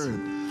Christmas spirit.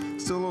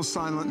 Still a little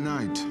Silent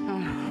Night. Oh,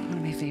 one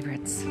of my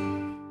favorites.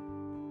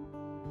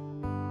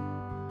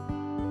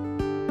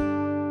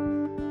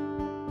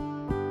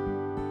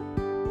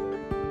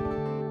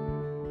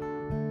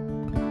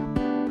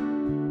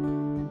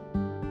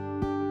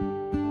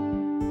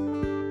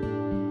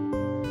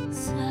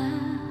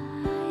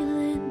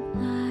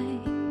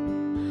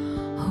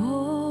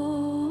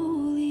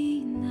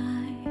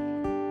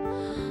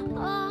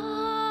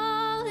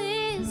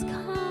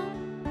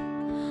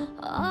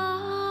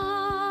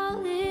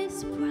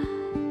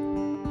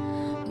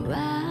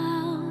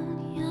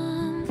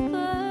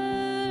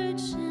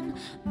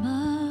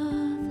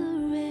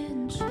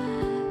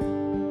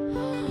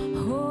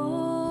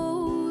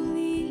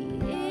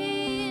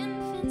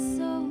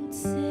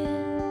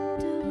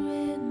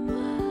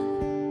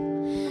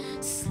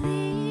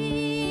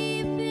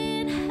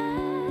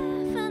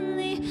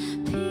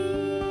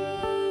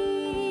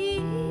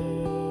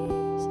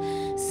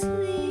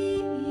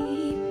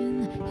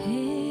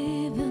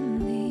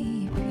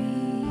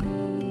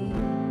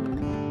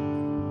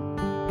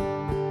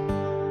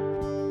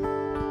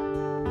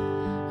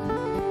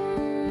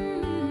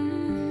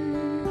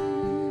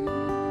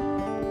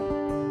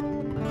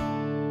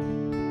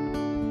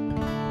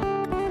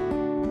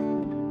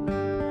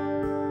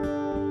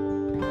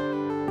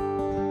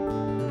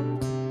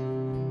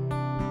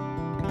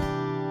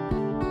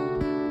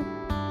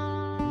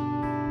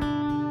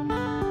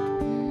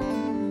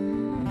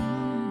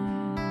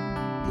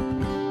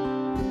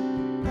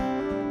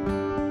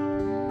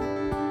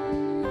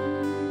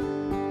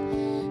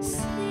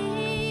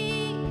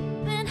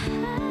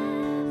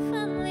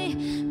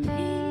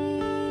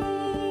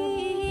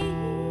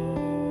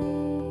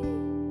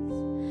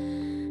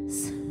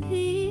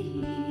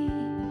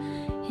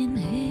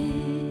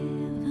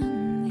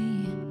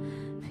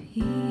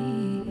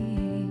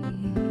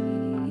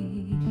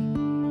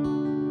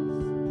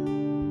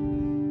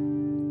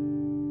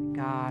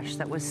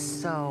 That was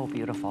so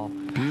beautiful.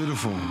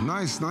 Beautiful.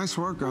 Nice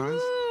work, guys.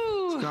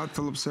 Woo. Scott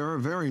Phillips, Sarah,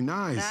 very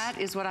nice. That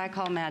is what I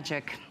call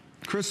magic.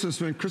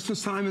 Christmas, man.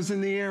 Christmas time is in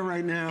the air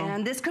right now.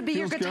 And this could be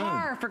your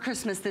guitar good. for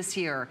Christmas this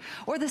year,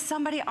 or the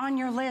somebody on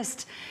your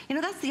list. You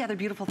know, that's the other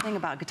beautiful thing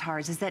about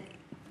guitars is that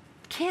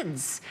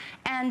kids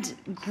and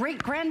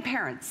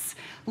great-grandparents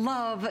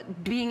love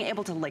being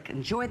able to like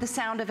enjoy the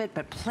sound of it,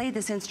 but play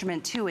this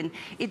instrument too. And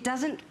it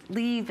doesn't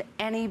leave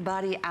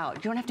anybody out.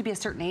 You don't have to be a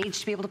certain age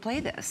to be able to play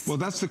this. Well,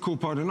 that's the cool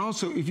part. And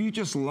also, if you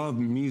just love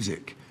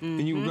music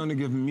and you're going to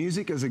give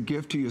music as a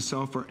gift to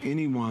yourself or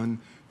anyone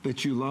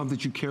that you love,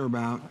 that you care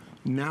about,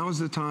 now is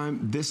the time.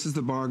 This is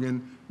the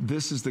bargain.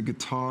 This is the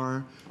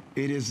guitar.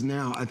 It is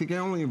now. I think I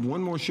only have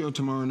one more show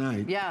tomorrow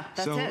night. Yeah,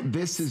 that's so it.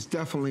 This is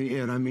definitely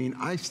it. I mean,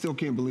 I still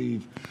can't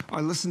believe. I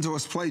listened to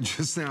us play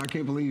just now. I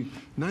can't believe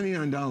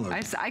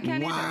 $99. I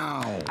can't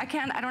wow. either. I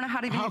can't. I don't know how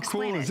to even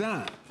explain it. How cool is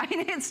that? I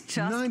mean, it's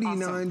just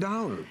 $99.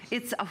 Awesome.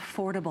 It's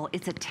affordable.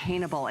 It's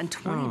attainable, and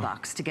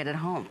 $20 to get it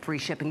home, free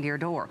shipping to your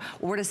door,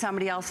 or to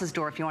somebody else's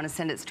door if you want to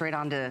send it straight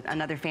on to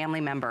another family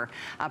member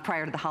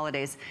prior to the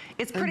holidays.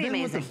 It's pretty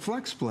amazing. With the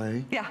Flex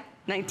Play. Yeah,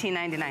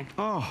 $19.99.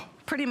 Oh.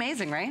 Pretty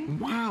amazing, right?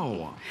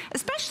 Wow.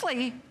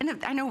 Especially,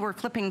 and I know we're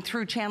flipping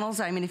through channels.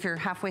 I mean, if you're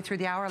halfway through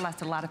the hour,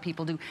 that's a lot of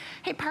people do.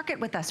 Hey, park it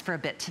with us for a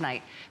bit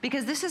tonight,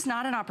 because this is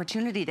not an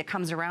opportunity that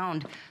comes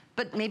around,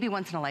 but maybe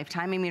once in a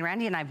lifetime. I mean,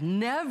 Randy and I've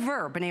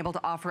never been able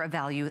to offer a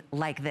value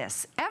like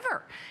this, ever.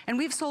 ever. And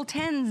we've sold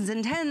tens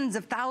and tens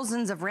of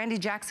thousands of Randy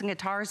Jackson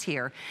guitars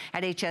here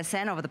at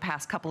HSN over the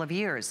past couple of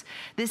years.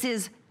 This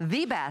is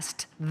the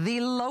best,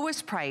 the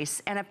lowest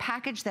price, and a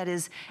package that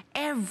is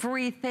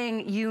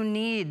everything you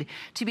need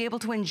to be able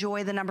to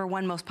enjoy the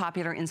 #1 most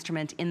popular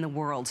instrument in the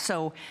world.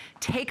 So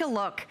take a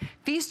look,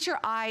 feast your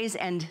eyes,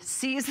 and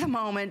seize the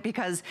moment,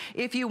 because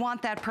if you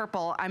want that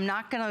purple,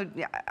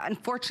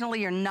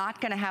 unfortunately, you're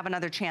not gonna have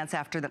another chance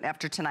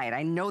after tonight.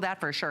 I know that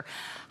for sure.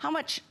 How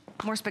much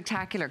more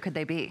spectacular could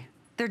they be?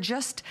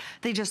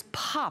 They just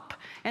pop.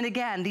 And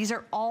again, these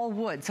are all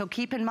wood, so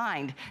keep in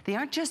mind, they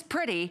aren't just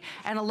pretty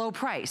and a low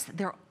price.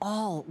 They're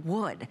all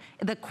wood.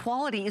 The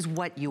quality is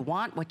what you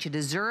want, what you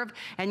deserve.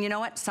 And you know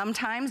what?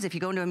 Sometimes if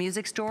you go into a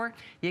music store,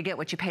 you get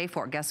what you pay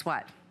for. Guess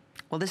what?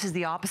 Well, this is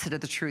the opposite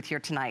of the truth here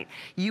tonight.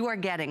 You are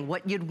getting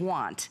what you'd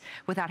want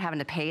without having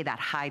to pay that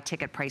high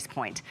ticket price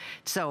point.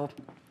 So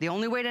the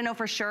only way to know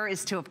for sure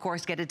is to, of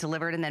course, get it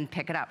delivered and then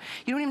pick it up.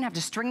 You don't even have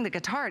to string the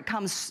guitar. It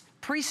comes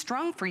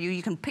pre-strung for you.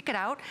 You can pick it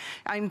out,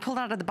 pull it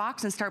out of the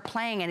box and start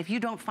playing. And if you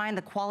don't find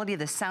the quality of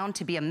the sound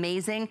to be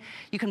amazing,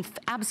 you can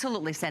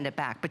absolutely send it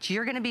back. But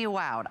you're gonna be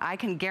wowed. I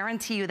can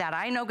guarantee you that.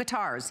 I know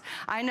guitars,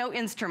 I know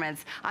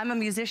instruments. I'm a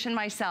musician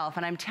myself,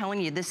 and I'm telling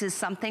you, this is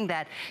something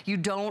that you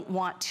don't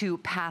want to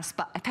pass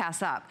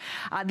up.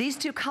 These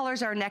two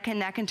colors are neck and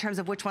neck in terms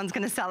of which one's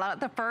gonna sell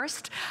out the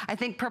first. I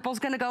think purple's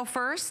gonna go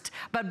first,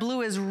 but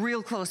blue is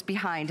real close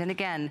behind. And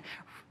again,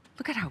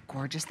 look at how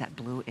gorgeous that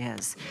blue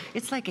is.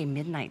 It's like a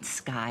midnight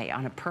sky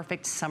on a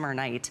perfect summer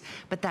night.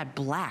 But that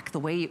black,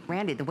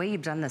 Randy, the way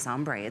you've done this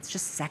ombre, it's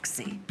just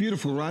sexy.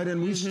 Beautiful, right?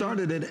 And we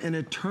started it, and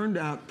it turned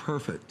out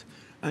perfect.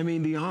 I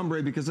mean, the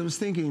ombre, because I was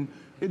thinking,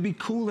 it'd be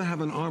cool to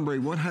have an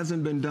ombre. What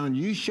hasn't been done?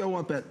 You show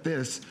up at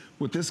this,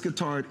 with this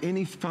guitar at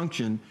any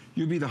function,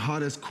 you'll be the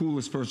hottest,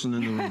 coolest person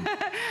in the room.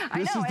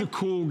 This is the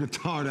cool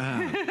guitar to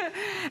have.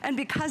 And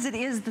because it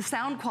is the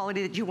sound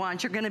quality that you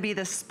want, you're gonna be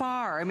the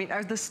star.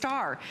 The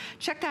star.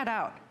 Check that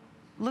out.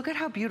 Look at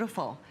how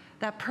beautiful.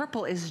 That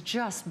purple is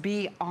just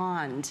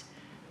beyond.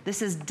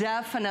 This is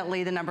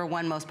definitely the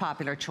 #1 most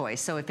popular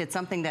choice. So if it's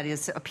something that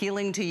is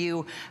appealing to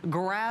you,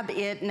 grab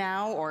it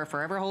now or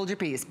forever hold your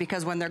peace,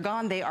 because when they're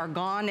gone, they are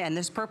gone. And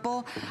this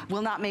purple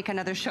will not make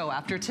another show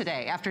after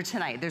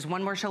tonight. There's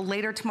one more show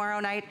later tomorrow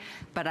night,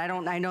 but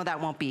I know that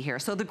won't be here.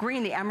 So the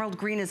green, the emerald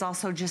green, is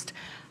also just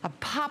a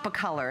pop of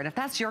color. And if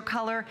that's your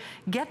color,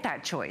 get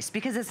that choice,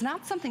 because it's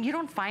not something, you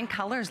don't find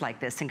colors like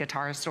this in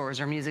guitar stores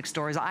or music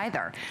stores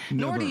either.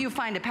 Never. Nor do you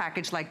find a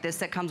package like this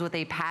that comes with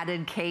a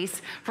padded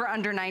case for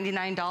under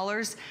 $99.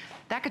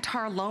 That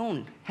guitar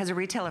alone has a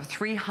retail of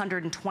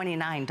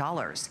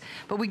 $329.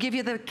 But we give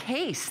you the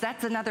case.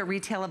 That's another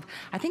retail of,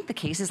 I think the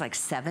case is like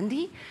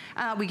 $70.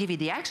 We give you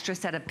the extra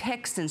set of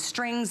picks and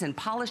strings and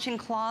polishing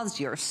cloths.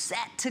 You're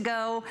set to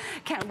go.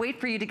 Can't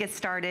wait for you to get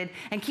started.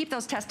 And keep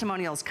those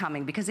testimonials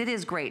coming, because it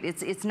is great.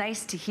 It's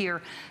nice to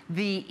hear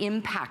the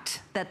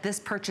impact that this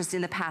purchase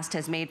in the past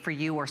has made for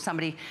you or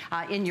somebody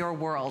in your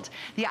world.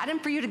 The item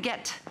for you to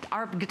get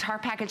our guitar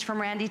package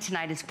from Randy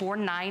tonight is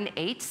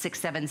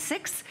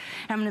 $498,676.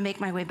 I'm gonna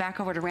make my way back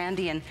over to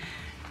Randy, and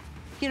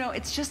you know,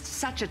 it's just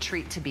such a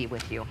treat to be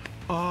with you.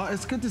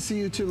 It's good to see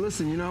you too.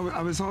 Listen, you know,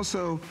 I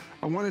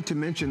wanted to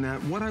mention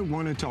that what I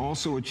wanted to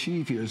also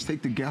achieve here is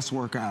take the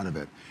guesswork out of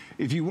it.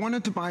 If you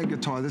wanted to buy a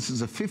guitar, this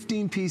is a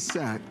 15-piece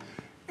set.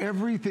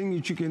 Everything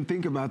that you can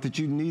think about that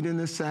you need in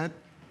this set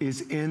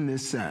is in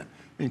this set,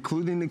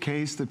 including the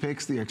case, the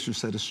picks, the extra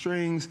set of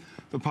strings,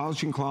 the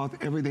polishing cloth,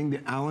 everything,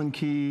 the Allen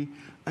key.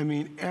 I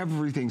mean,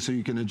 everything, so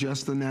you can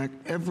adjust the neck,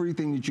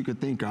 everything that you could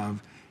think of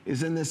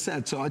is in this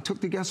set. So I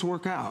took the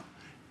guesswork out.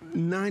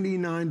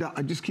 $99,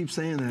 I just keep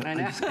saying that. I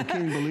know. I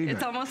can't believe it.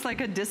 It's almost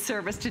like a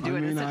disservice to do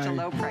it at such a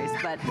low price,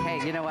 but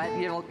hey, you know what?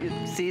 You'll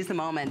seize the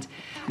moment.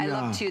 I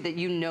love too that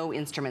you know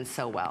instruments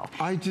so well.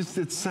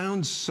 It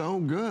sounds so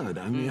good.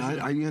 I mean,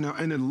 you know,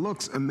 and it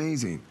looks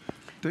amazing.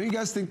 Don't you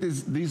guys think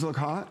these look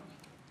hot?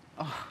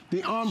 Oh,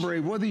 the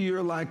ombre, whether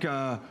you're like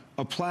a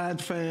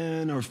plaid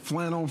fan or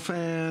flannel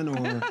fan,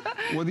 or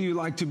whether you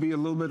like to be a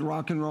little bit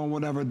rock and roll,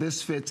 whatever, this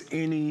fits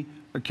any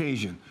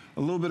occasion. A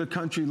little bit of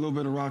country, a little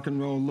bit of rock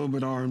and roll, a little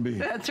bit of R&B.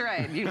 That's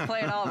right. You can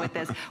play it all with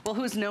this. Well,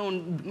 who's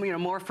known, you know,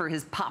 more for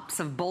his pops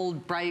of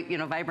bold, bright, you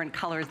know, vibrant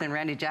colors than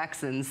Randy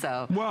Jackson?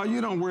 So. Well, you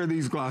don't wear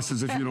these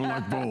glasses if you don't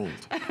like bold.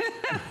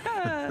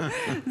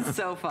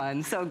 So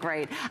fun, so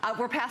great.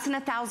 We're passing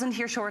 1,000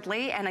 here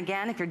shortly, and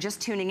again, if you're just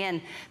tuning in,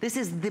 this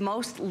is the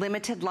most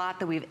limited lot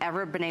that we've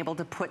ever been able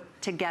to put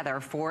together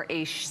for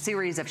a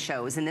series of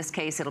shows. In this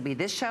case, it'll be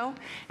this show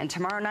and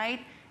tomorrow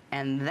night,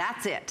 and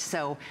that's it.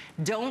 So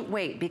don't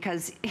wait,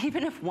 because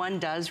even if one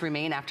does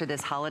remain after this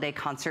holiday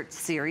concert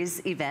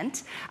series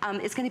event,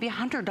 it's gonna be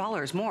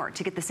 $100 more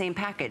to get the same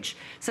package.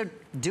 So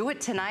do it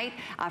tonight,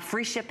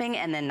 free shipping,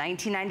 and then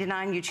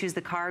 $19.99, you choose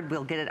the card,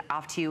 we'll get it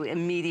off to you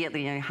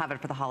immediately, and you have it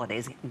for the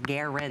holidays,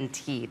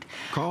 guaranteed.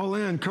 Call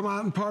in, come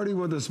out and party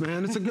with us,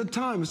 man. It's a good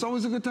time. It's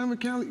always a good time with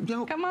Cali. You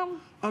know, come on.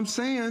 I'm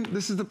saying,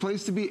 this is the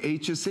place to be,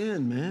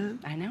 HSN, man.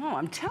 I know,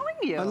 I'm telling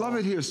you. I love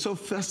it here. It's so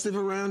festive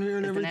around here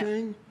and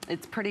everything.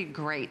 It's pretty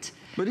great.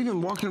 But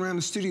even walking around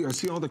the studio, I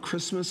see all the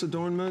Christmas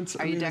adornments.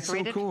 Are you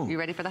decorated? It's so cool. You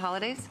ready for the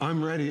holidays?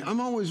 I'm ready. I'm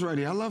always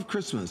ready. I love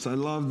Christmas. I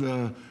love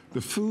the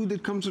food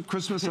that comes with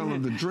Christmas. I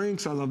love the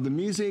drinks. I love the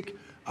music.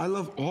 I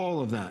love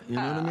all of that, you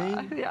know what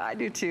I mean? Yeah, I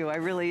do too.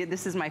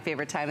 This is my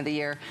favorite time of the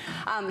year.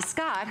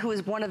 Scott, who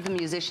is one of the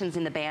musicians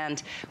in the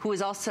band, who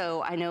is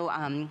also, I know,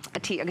 a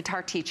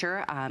guitar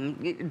teacher,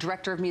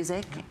 director of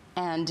music,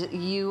 and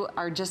you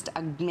are just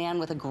a man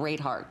with a great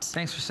heart.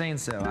 Thanks for saying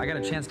so. I got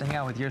a chance to hang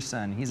out with your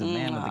son. He's a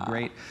man with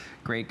a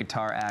great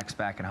guitar axe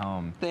back at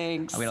home.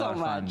 Thanks we had a lot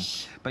so of fun.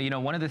 much. But you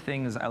know, one of the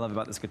things I love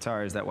about this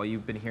guitar is that while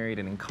you've been hearing it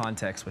in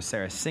context with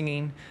Sarah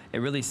singing, it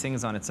really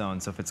sings on its own.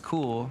 So if it's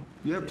cool,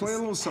 yeah, play a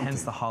little something.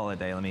 Hence the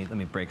holiday. Let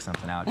me break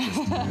something out.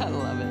 Just I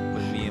love it.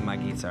 With me and my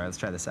guitar. Let's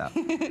try this out.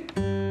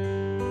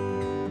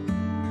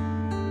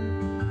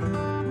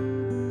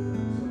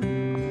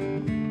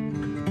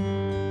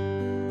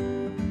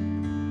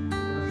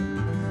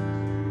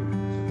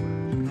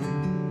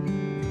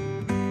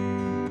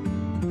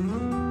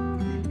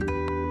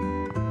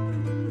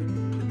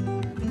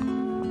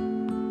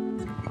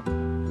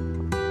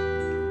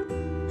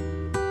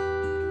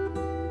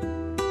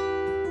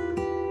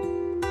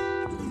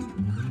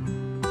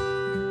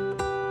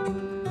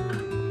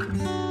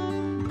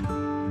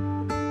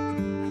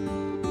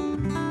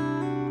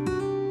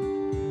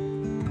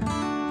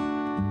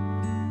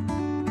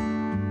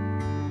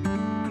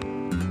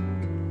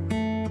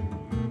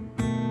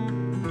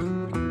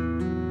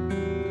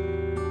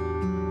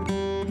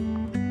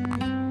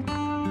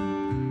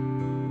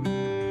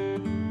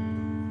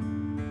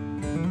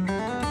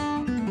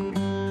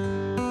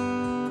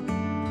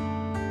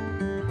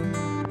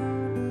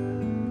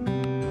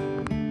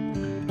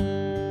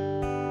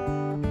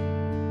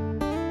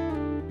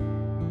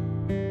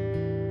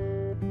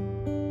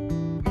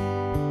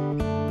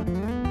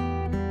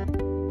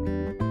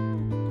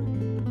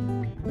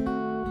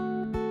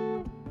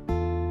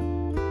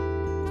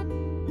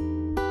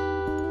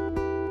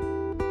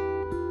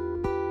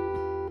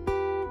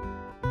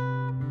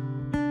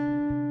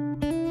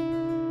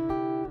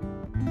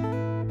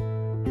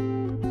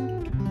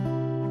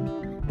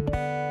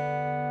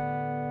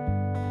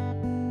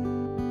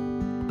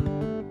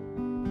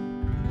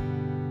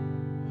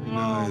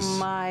 Oh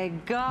my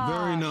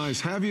God. Very nice.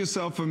 Have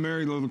yourself a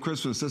merry little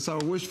Christmas. That's our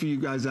wish for you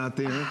guys out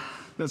there.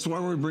 That's why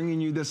we're bringing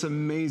you this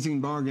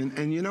amazing bargain.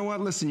 And you know what?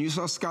 Listen, you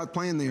saw Scott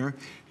playing there.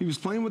 He was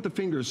playing with the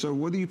fingers. So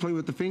whether you play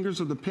with the fingers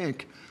or the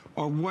pick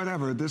or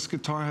whatever, this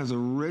guitar has a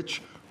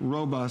rich,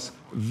 robust,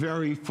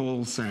 very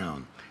full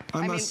sound.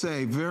 I must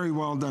say, very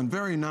well done.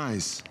 Very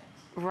nice.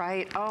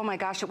 Right. Oh my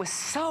gosh, it was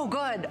so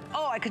good.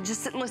 Oh, I could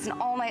just sit and listen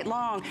all night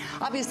long.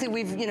 Obviously,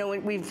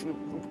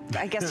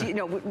 I guess,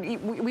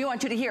 we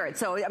want you to hear it.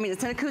 So, I mean,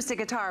 it's an acoustic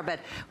guitar,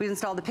 but we've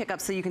installed the pickup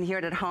so you can hear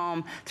it at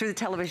home through the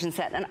television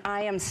set. And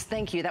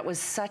thank you. That was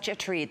such a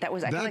treat. I feel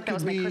like that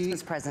was my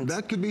Christmas present.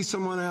 That could be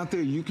someone out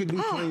there. You could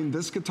be playing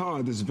this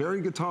guitar, this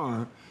very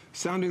guitar,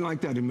 sounding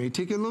like that. It may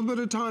take you a little bit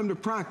of time to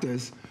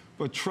practice,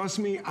 but trust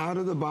me, out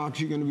of the box,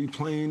 you're going to be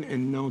playing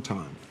in no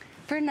time.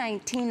 For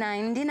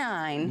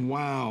 $19.99.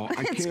 Wow,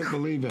 I can't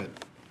believe it.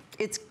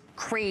 It's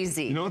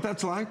crazy. You know what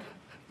that's like?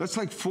 That's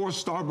like 4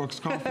 Starbucks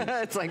coffees.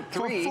 It's like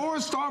 3. For 4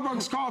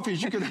 Starbucks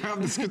coffees, you could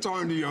have this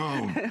guitar into your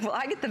home. Well,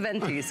 I get the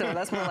venti, so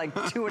that's more like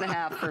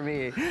 2.5 for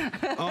me.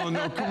 Oh,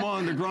 no, come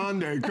on, the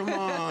grande. Come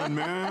on,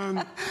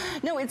 man.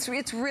 No,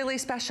 it's really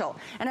special.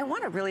 And I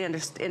want to really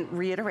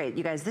reiterate,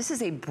 you guys, this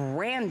is a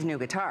brand new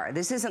guitar.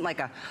 This isn't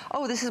like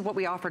this is what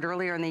we offered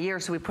earlier in the year,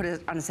 so we put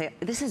it on a sale.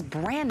 This is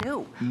brand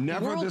new.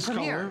 Never this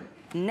color.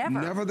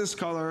 Never. Never this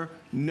color,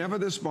 never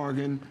this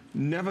bargain,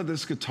 never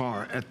this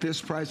guitar. At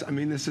this price, I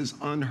mean, this is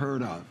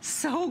unheard of.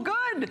 So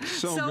good.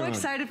 So good.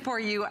 Excited for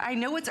you. I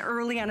know it's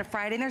early on a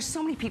Friday, and there's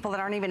so many people that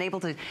aren't even able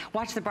to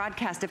watch the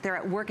broadcast if they're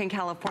at work in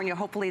California.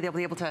 Hopefully, they'll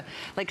be able to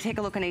take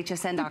a look on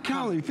hsn.com.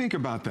 Kelly, think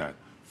about that.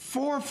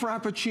 4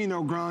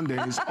 Frappuccino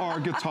Grandes are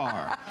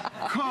guitar.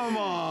 Come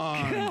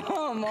on.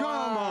 Come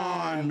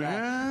on,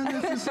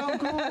 man. This is so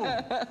cool.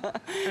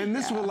 And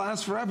this will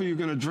last forever. You're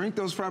going to drink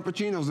those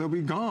Frappuccinos. They'll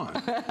be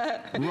gone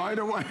right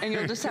away. And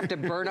you'll just have to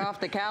burn off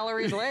the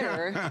calories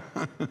later.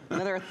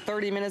 Another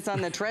 30 minutes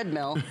on the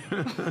treadmill.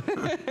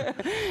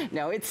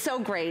 No, it's so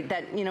great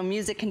that,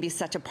 music can be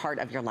such a part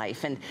of your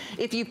life. And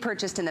if you've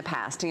purchased in the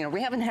past,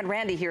 we haven't had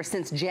Randy here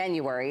since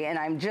January, and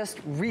I'm just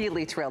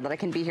really thrilled that I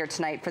can be here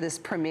tonight for this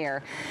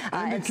premiere.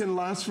 And it can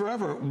last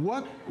forever.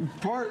 What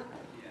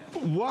is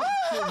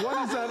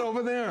that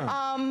over there?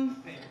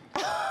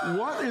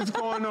 What is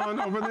going on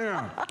over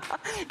there?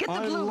 Get the blue.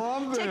 I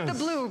love this. Take the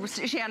blue,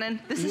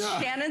 Shannon. This is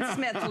Shannon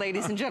Smith,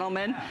 ladies and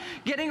gentlemen,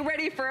 getting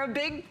ready for a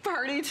big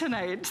party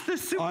tonight. The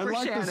Super Shannon.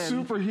 I like the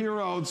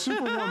superhero,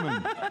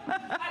 Superwoman.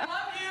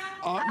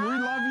 I love you. We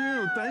love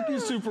you. Thank you,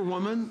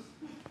 Superwoman.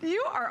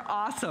 You are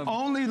awesome.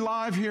 Only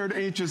live here at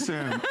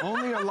HSN.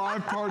 Only a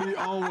live party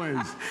always.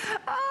 Oh,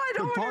 I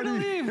don't want her to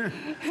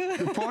leave.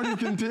 The party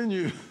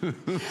continues.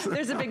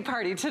 There's a big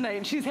party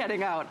tonight. She's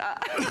heading out.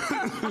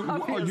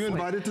 Are you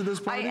invited to this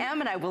party? I am,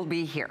 and I will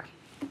be here.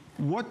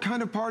 What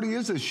kind of party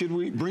is this? Should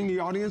we bring the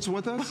audience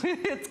with us?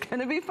 It's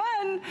gonna be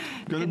fun.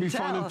 Gonna be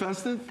fun and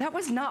festive? That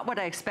was not what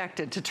I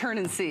expected to turn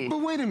and see.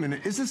 But wait a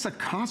minute, is this a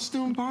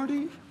costume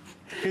party?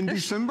 In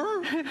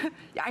December?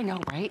 Yeah, I know,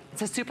 right?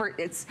 So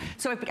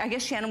I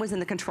guess Shannon was in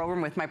the control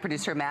room with my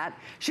producer, Matt.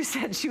 She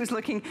said she was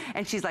looking,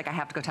 and she's like, I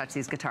have to go touch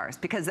these guitars,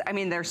 because, I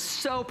mean, they're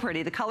so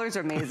pretty. The colors are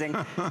amazing.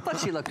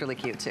 Plus, she looked really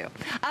cute, too.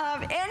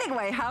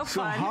 Anyway, how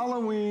fun. So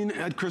Halloween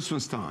at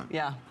Christmas time.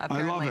 Yeah,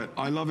 apparently. I love it.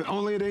 I love it.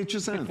 Only at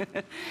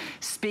HSN.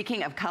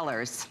 Speaking of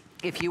colors,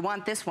 if you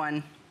want this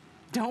one,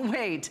 don't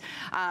wait.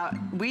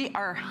 We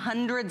are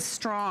hundreds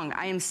strong.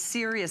 I am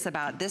serious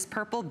about this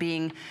purple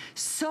being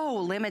so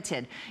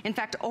limited. In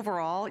fact,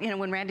 overall, you know,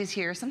 when Randy's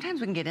here,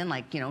 sometimes we can get in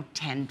like, you know,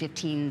 10,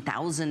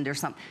 15,000 or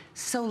something.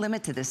 So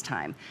limited this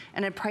time.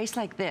 And at a price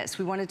like this,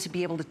 we wanted to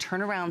be able to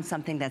turn around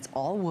something that's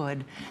all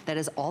wood, that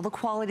is all the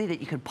quality that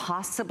you could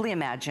possibly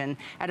imagine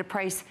at a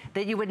price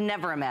that you would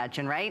never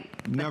imagine, right?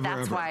 Never, but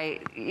that's ever. why,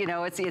 you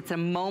know, it's a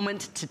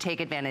moment to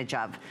take advantage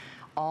of.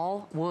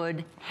 All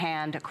wood,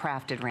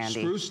 handcrafted,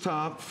 Randy. Spruce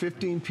top,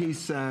 15-piece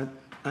set.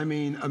 I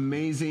mean,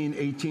 amazing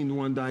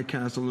 18-to-1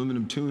 die-cast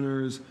aluminum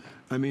tuners.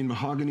 I mean,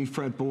 mahogany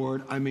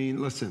fretboard. I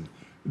mean, listen,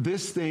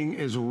 this thing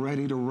is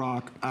ready to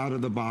rock out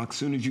of the box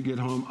soon as you get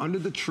home. Under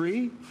the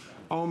tree,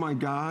 oh my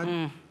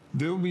God,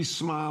 there will be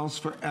smiles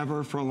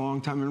forever for a long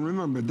time. And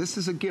remember, this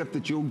is a gift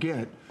that you'll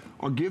get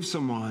or give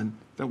someone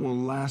that will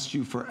last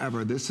you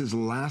forever. This is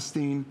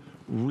lasting,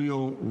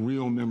 real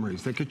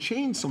memories that could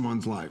change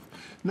someone's life.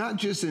 Not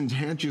just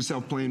enhance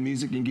yourself playing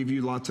music and give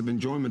you lots of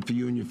enjoyment for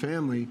you and your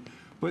family,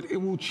 but it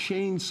will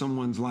change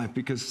someone's life.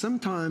 Because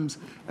sometimes,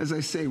 as I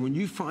say, when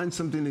you find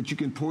something that you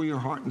can pour your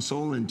heart and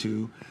soul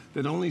into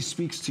that only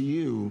speaks to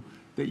you,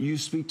 that you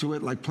speak to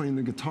it like playing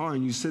the guitar,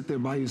 and you sit there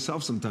by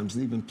yourself sometimes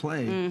and even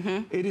play,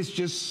 it is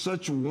just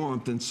such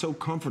warmth and so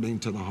comforting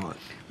to the heart.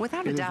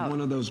 Without a doubt. It is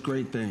one of those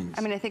great things.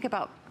 I mean, I think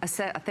about a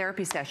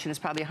therapy session is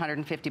probably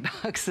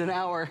 $150 an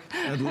hour.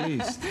 At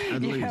least,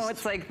 at least. You know,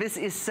 it's like, this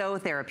is so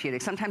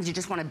therapeutic. Sometimes you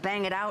just want to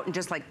bang it out and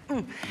just like,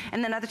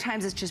 and then other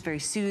times it's just very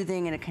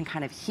soothing and it can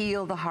kind of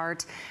heal the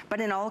heart. But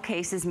in all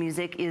cases,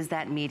 music is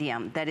that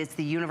medium, that is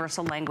the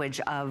universal language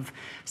of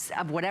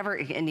whatever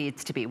it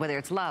needs to be, whether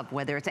it's love,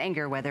 whether it's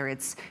anger, whether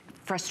it's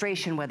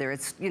frustration, whether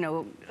it's, you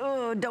know,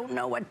 don't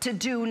know what to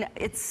do.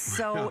 It's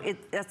so,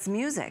 that's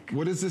music.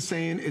 What is the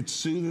saying? It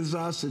soothes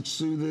us, it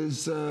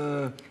soothes,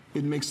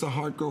 it makes the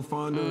heart grow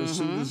fonder, it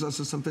soothes us,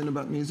 or something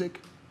about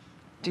music?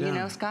 Do you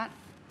know, Scott?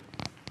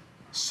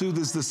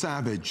 Soothes the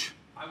savage.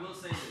 I will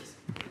say this.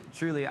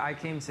 Truly, I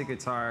came to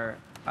guitar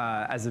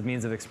as a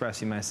means of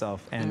expressing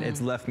myself, and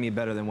it's left me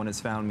better than when it's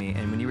found me.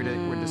 And when you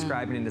were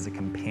describing it as a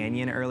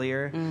companion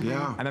earlier,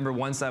 I remember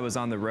once I was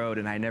on the road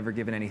and I never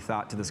given any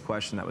thought to this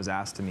question that was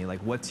asked to me,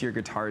 like, what's your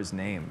guitar's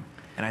name?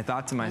 And I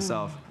thought to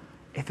myself,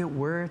 if it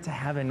were to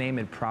have a name,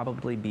 it'd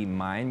probably be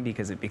mine,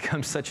 because it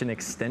becomes such an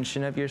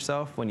extension of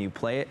yourself when you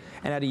play it.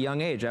 And at a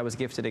young age, I was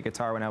gifted a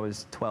guitar when I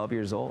was 12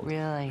 years old.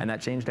 Really? And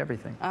that changed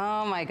everything.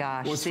 Oh my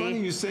gosh. Well, it's funny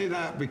you say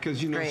that,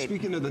 because, you know,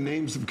 speaking of the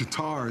names of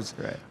guitars,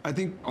 I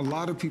think a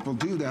lot of people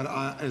do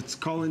that. It's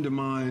calling to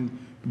mind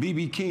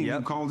B.B. King, who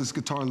called his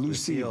guitar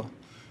Lucille.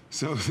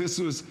 So this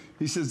was,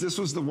 he says, this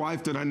was the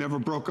wife that I never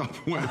broke up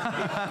with.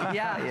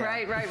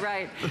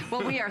 Right.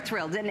 Well, we are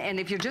thrilled. And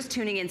if you're just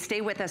tuning in,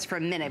 stay with us for a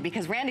minute,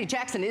 because Randy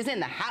Jackson is in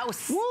the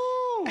house. Woo!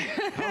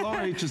 Hello,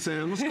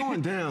 HSN. What's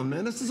going down,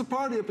 man? This is a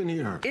party up in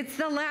here. It's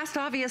the last,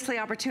 obviously,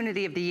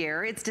 opportunity of the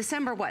year. It's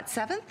December, what,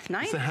 7th,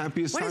 9th? It's the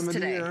happiest time of the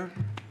year.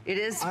 It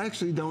is. I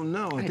actually don't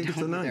know. I think it's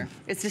the 9th.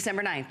 It's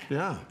December 9th.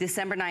 Yeah.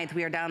 December 9th,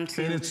 we are down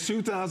to... And it's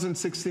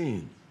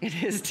 2016.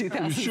 It is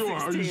 2016.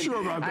 Are you sure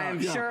about that? I am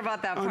sure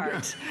about that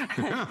part.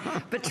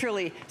 But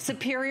truly,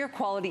 superior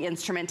quality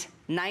instrument,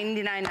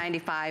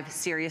 $99.95,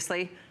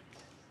 seriously.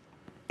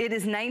 It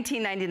is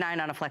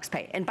 $19.99 on a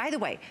FlexPay. And by the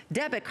way,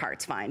 debit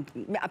card's fine.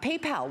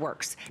 PayPal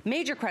works.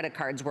 Major credit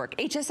cards work.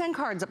 HSN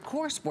cards, of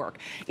course, work.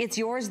 It's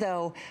yours,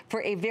 though,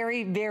 for a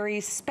very, very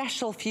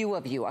special few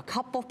of you, a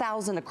couple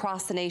thousand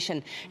across the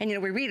nation. And, you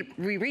know,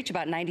 we reach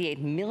about 98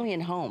 million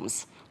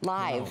homes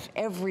live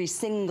every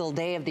single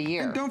day of the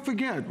year. And don't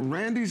forget,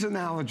 Randy's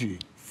analogy,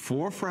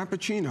 4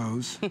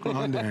 Frappuccinos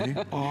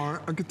grande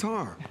are a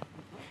guitar.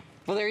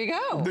 Well, there you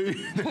go.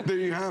 There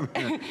you have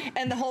it.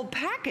 And the whole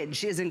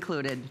package is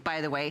included,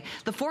 by the way.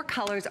 The 4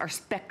 colors are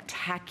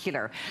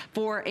spectacular.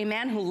 For a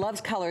man who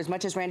loves colors,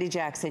 much as Randy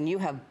Jackson, you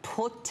have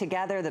put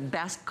together the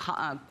best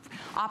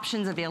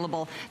options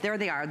available. There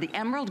they are, the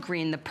emerald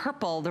green, the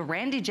purple, the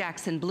Randy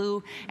Jackson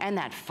blue, and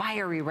that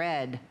fiery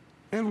red.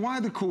 And why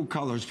the cool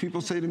colors?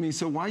 People say to me,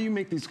 so why you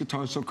make these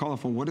guitars so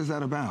colorful? What is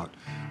that about?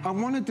 I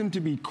wanted them to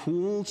be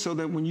cool so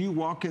that when you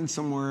walk in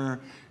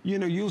somewhere, you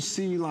know, you'll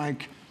see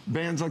like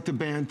bands like the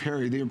band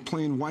Perry, they're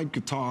playing white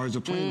guitars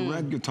or playing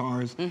red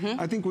guitars.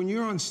 I think when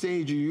you're on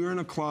stage or you're in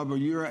a club or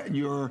you're at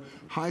your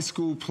high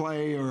school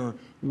play or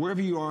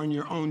wherever you are in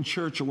your own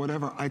church or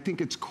whatever, I think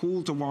it's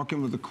cool to walk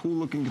in with a cool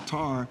looking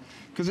guitar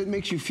because it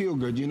makes you feel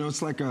good. You know,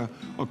 it's like a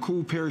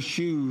cool pair of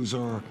shoes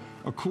or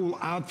a cool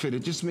outfit.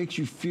 It just makes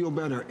you feel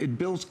better. It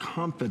builds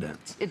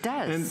confidence. It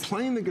does. And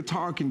playing the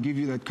guitar can give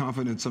you that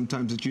confidence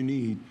sometimes that you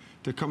need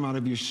to come out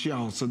of your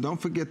shell. So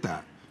don't forget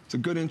that. It's a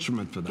good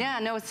instrument for that. Yeah,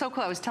 no, it's so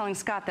cool. I was telling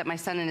Scott that my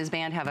son and his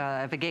band have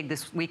a gig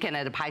this weekend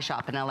at a pie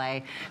shop in LA.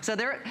 So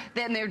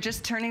they're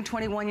just turning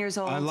 21 years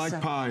old. I like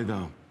pie,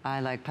 though. I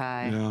like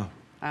pie. Yeah.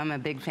 I'm a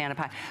big fan of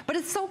pie. But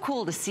it's so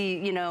cool to see,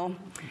 you know,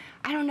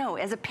 I don't know,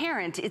 as a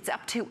parent, it's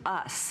up to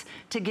us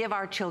to give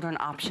our children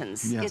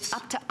options. Yes. It's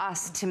up to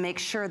us to make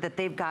sure that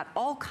they've got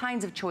all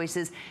kinds of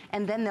choices,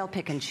 and then they'll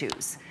pick and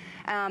choose.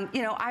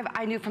 You know,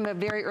 I knew from a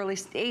very early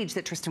age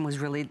that Tristan was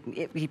really,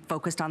 he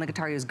focused on the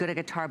guitar. He was good at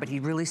guitar, but he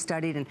really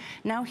studied, and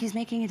now he's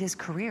making it his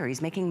career.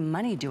 He's making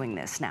money doing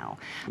this now.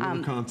 What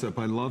a concept.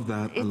 I love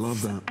that. I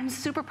love that. I'm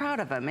super proud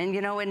of him. And,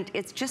 you know, and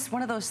it's just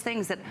one of those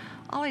things that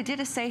all I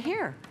did is say,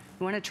 here,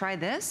 you want to try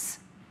this?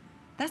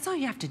 That's all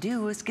you have to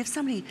do is give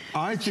somebody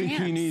I think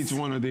he needs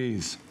one of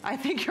these. I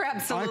think you're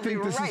absolutely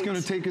right. I think this is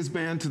going to take his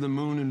band to the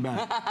moon and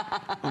back.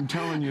 I'm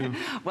telling you.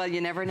 Well,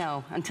 you never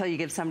know until you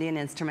give somebody an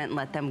instrument and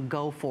let them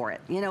go for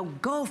it. You know,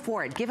 go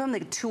for it. Give them the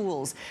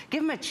tools.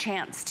 Give them a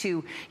chance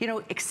to, you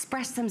know,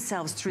 express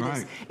themselves through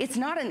this. It's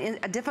not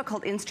a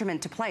difficult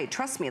instrument to play.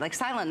 Trust me. Like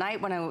Silent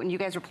Night, when you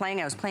guys were playing,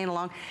 I was playing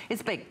along.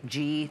 It's like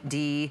G,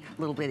 D,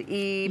 a little bit of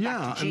E,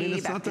 back to G, I mean,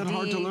 it's not that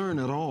hard to learn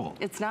at all.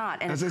 It's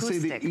not. And as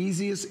acoustic. I say, the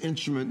easiest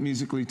instrument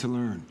musically to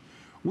learn.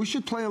 We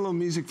should play a little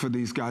music for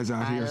these guys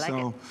out here.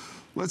 So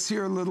let's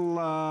hear a little,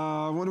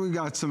 what do we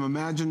got? Some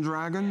Imagine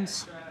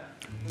Dragons?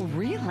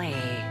 Really?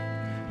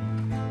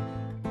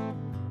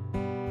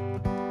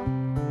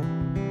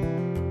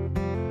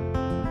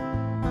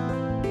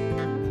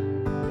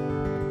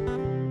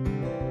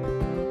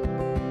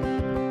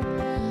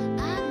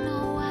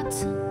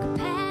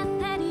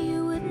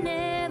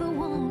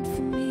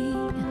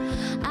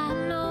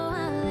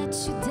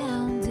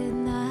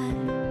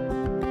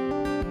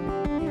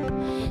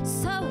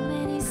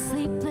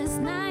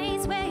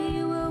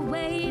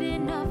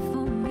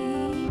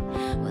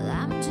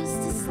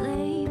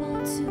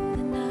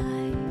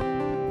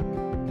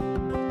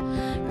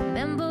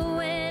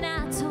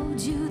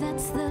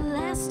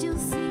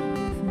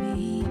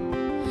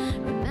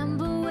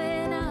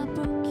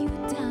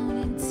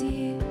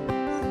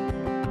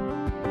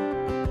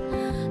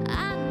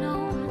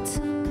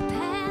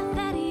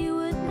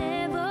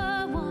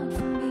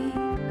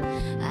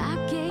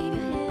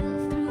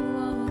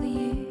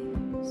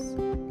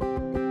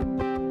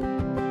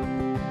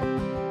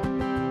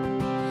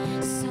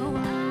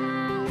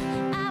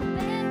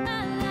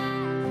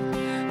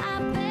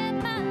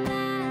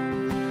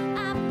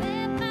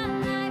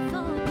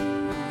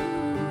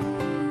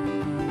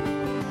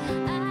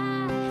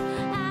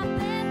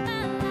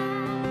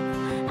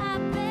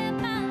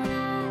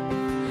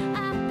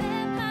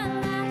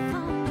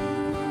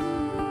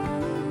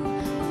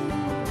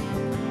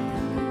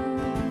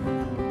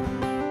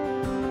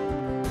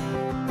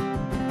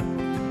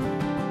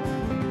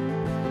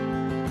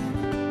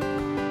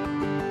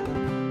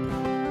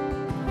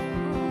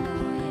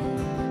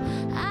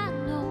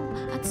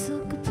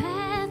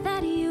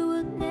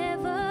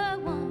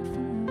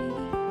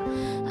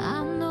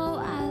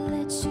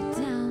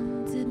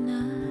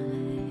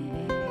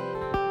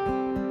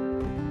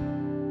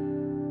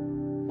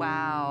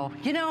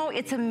 You know,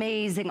 it's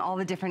amazing all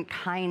the different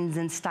kinds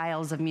and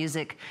styles of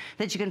music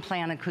that you can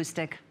play on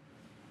acoustic.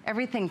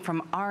 Everything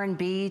from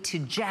R&B to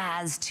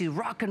jazz to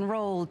rock and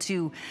roll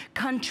to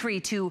country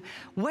to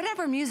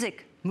whatever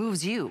music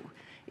moves you.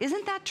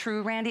 Isn't that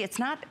true, Randy? It's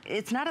not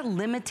a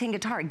limiting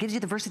guitar. It gives you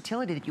the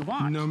versatility that you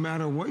want. No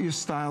matter what your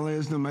style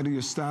is, no matter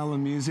your style of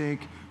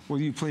music,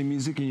 whether you play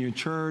music in your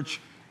church,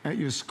 at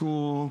your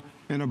school,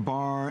 in a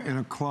bar, in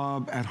a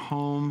club, at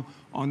home,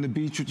 on the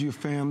beach with your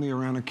family,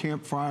 around a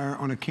campfire,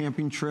 on a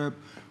camping trip,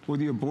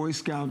 whether you're a Boy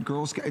Scout,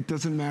 Girl Scout, it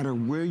doesn't matter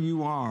where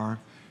you are,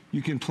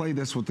 you can play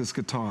this with this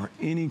guitar,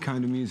 any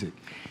kind of music.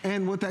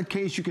 And with that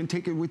case, you can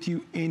take it with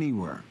you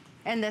anywhere.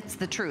 And that's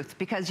the truth,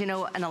 because, you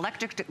know, an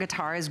electric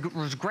guitar is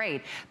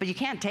great, but you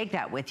can't take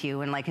that with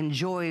you and, like,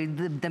 enjoy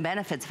the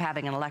benefits of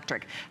having an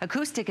electric.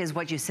 Acoustic is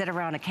what you sit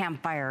around a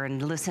campfire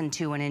and listen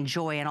to and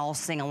enjoy and all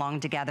sing along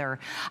together.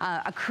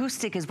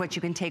 Acoustic is what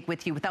you can take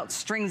with you without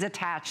strings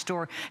attached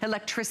or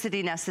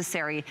electricity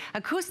necessary.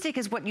 Acoustic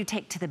is what you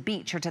take to the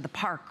beach or to the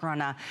park or on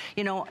a,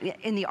 you know,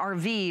 in the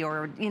RV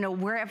or, you know,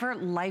 wherever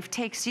life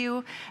takes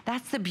you.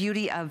 That's the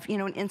beauty of, you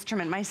know, an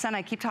instrument. My son,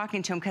 I keep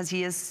talking to him because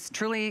he is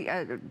truly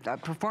a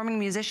performing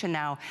musician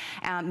now,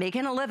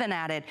 making a living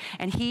at it,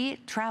 and he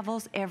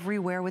travels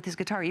everywhere with his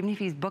guitar. Even if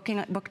he's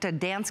booked a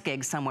dance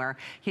gig somewhere,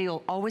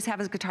 he'll always have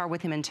his guitar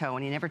with him in tow,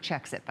 and he never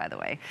checks it, by the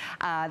way.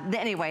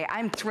 Anyway,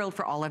 I'm thrilled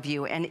for all of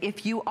you, and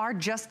if you are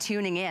just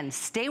tuning in,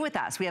 stay with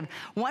us. We have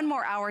one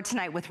more hour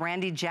tonight with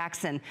Randy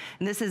Jackson,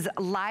 and this is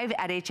live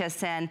at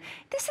HSN.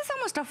 This is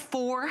almost a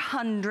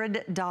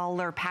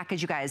 $400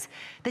 package, you guys,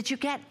 that you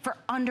get for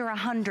under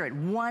 $100,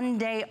 one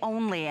day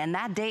only, and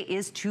that day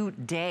is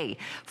today.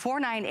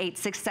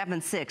 498-676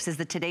 is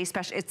the Today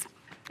Special.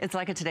 It's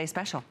like a Today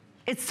Special.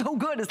 It's so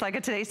good, it's like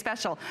a Today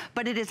Special,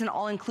 but it is an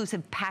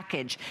all-inclusive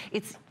package.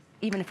 It's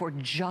even if we're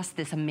just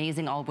this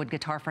amazing all wood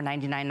guitar for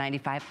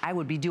 $99.95, I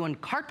would be doing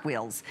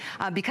cartwheels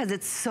because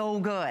it's so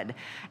good.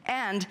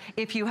 And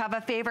if you have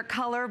a favorite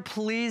color,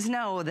 please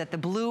know that the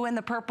blue and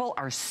the purple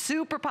are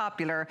super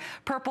popular.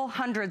 Purple,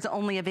 hundreds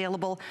only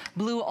available.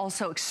 Blue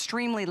also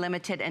extremely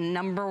limited, and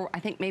I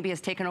think maybe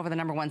has taken over the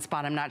 #1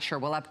 spot. I'm not sure.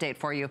 We'll update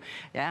for you.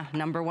 Yeah,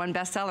 #1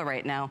 bestseller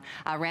right now.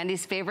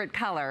 Randy's favorite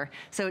color.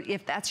 So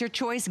if that's your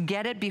choice,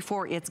 get it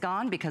before it's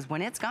gone, because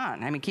when it's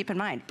gone, I mean, keep in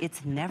mind,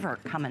 it's never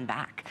coming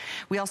back.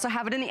 We also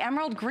have it in the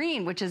emerald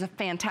green, which is a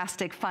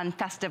fantastic, fun,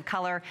 festive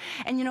color.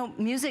 And you know,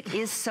 music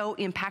is so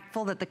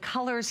impactful that the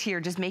colors here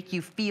just make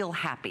you feel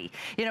happy.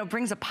 You know, it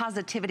brings a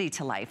positivity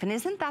to life. And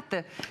isn't that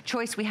the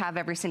choice we have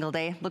every single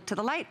day? Look to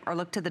the light or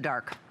look to the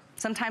dark.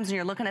 Sometimes when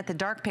you're looking at the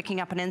dark,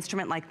 picking up an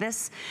instrument like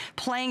this,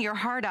 playing your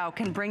heart out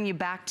can bring you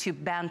back to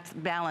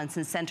balance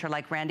and center,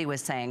 like Randy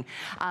was saying.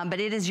 But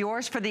it is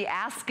yours for the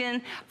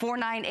asking.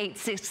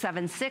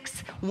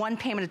 498676. One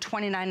payment of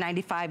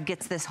 $29.95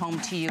 gets this home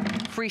to you.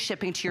 Free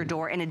shipping to your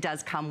door, and it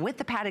does come with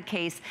the padded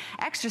case,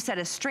 extra set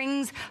of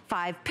strings,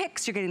 5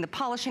 picks. You're getting the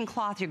polishing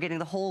cloth. You're getting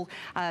the whole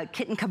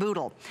kit and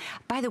caboodle.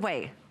 By the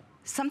way,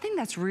 something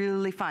that's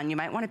really fun, you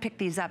might want to pick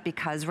these up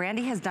because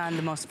Randy has done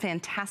the most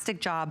fantastic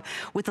job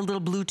with the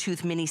little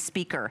Bluetooth mini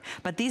speaker.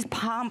 But these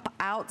pump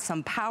out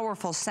some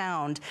powerful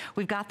sound.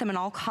 We've got them in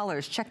all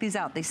colors. Check these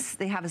out.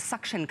 They have a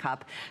suction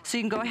cup, so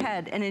you can go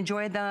ahead and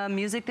enjoy the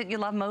music that you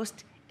love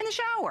most in the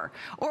shower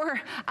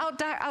or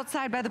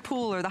outside by the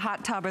pool or the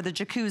hot tub or the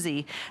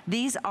jacuzzi.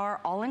 These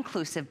are all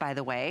inclusive, by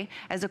the way.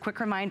 As a quick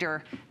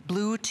reminder,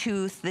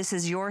 Bluetooth, this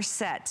is your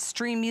set.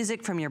 Stream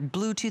music from your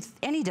Bluetooth,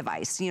 any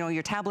device, you know,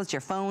 your tablets,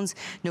 your phones,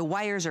 no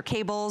wires or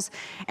cables.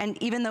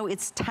 And even though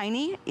it's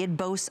tiny, it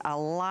boasts a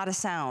lot of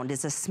sound.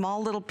 It's a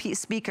small little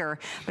speaker,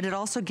 but it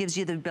also gives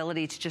you the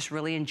ability to just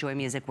really enjoy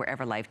music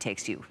wherever life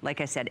takes you. Like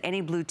I said,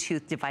 any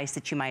Bluetooth device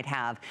that you might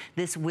have,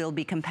 this will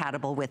be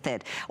compatible with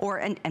it.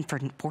 And for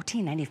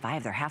 $14.95,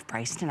 they're half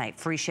price tonight,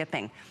 free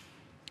shipping.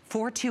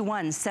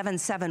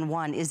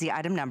 421771 is the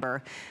item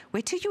number.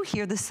 Wait till you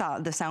hear the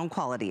sound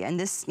quality. And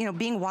this, you know,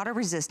 being water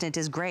resistant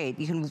is great.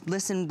 You can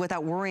listen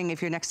without worrying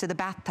if you're next to the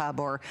bathtub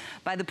or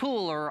by the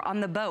pool or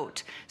on the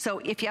boat. So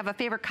if you have a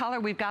favorite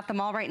color, we've got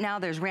them all right now.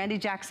 There's Randy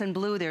Jackson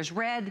blue, there's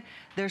red,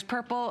 there's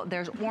purple,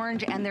 there's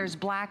orange, and there's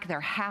black. They're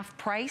half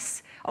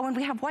price. Oh, and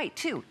we have white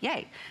too,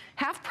 yay.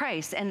 Half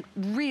price, and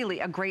really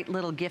a great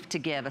little gift to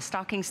give, a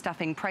stocking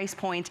stuffing price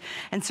point,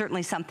 and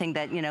certainly something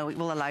that, you know,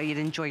 will allow you to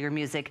enjoy your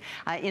music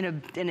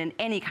in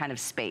any kind of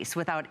space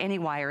without any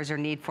wires or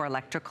need for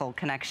electrical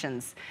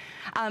connections.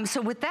 So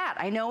with that,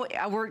 I know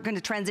we're going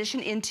to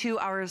transition into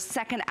our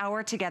second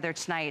hour together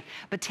tonight,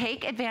 but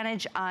take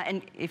advantage,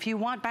 and if you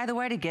want, by the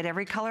way, to get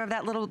every color of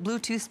that little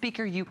Bluetooth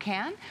speaker, you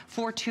can.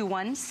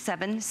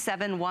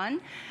 421771.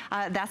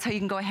 That's how you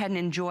can go ahead and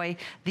enjoy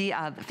the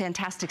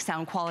fantastic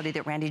sound quality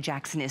that Randy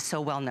Jackson is so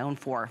well known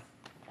for.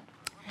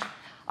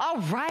 All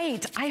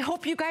right, I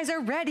hope you guys are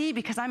ready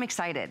because I'm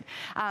excited.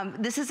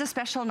 This is a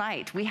special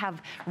night. We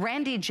have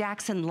Randy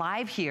Jackson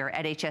live here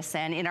at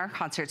HSN in our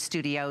concert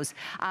studios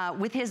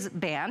with his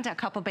band, a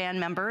couple band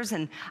members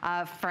and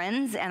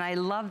friends, and I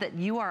love that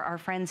you are our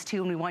friends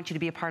too, and we want you to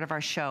be a part of our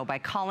show by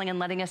calling and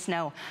letting us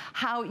know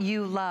how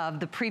you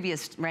love the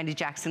previous Randy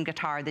Jackson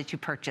guitar that you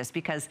purchased,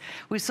 because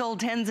we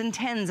sold tens and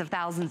tens of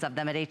thousands of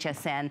them at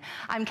HSN.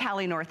 I'm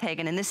Callie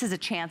Northagen, and this is a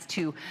chance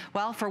to,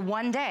 well, for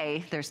one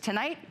day, there's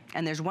tonight,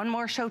 and there's one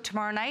more show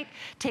tomorrow night.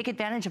 Take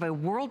advantage of a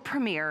world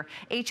premiere,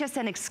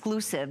 HSN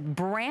exclusive,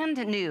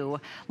 brand new,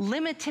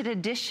 limited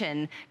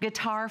edition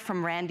guitar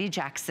from Randy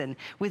Jackson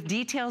with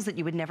details that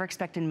you would never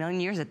expect in a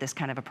million years at this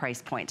kind of a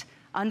price point.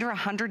 Under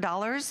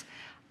 $100.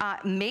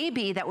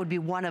 Maybe that would be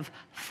one of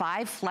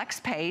 5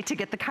 flex pay to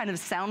get the kind of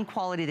sound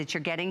quality that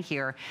you're getting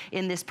here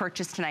in this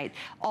purchase tonight.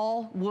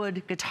 All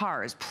wood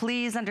guitars.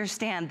 Please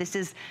understand, this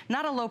is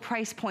not a low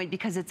price point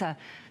because it's a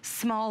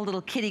small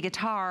little kitty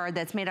guitar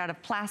that's made out of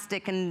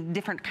plastic and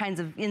different kinds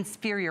of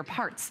inferior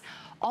parts.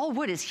 All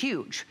wood is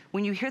huge.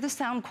 When you hear the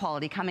sound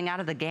quality coming out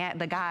of the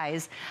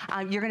guys,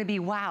 you're gonna be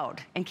wowed.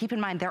 And keep in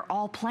mind, they're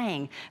all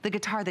playing the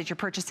guitar that you're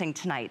purchasing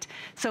tonight.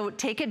 So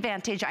take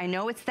advantage. I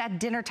know it's that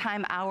dinner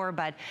time hour,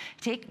 but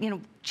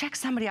check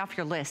somebody off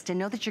your list and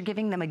know that you're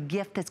giving them a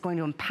gift that's going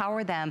to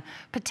empower them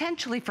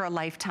potentially for a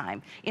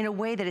lifetime in a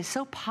way that is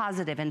so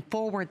positive and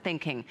forward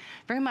thinking,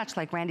 very much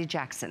like Randy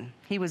Jackson.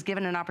 He was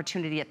given an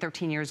opportunity at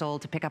 13 years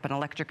old to pick up an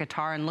electric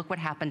guitar, and look what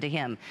happened to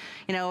him.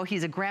 You know,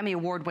 he's a Grammy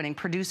Award-winning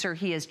producer.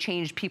 He has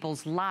changed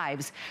people's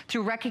lives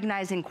through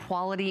recognizing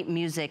quality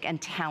music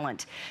and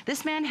talent.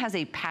 This man has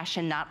a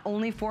passion not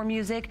only for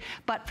music,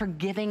 but for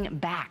giving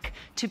back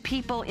to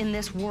people in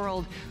this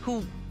world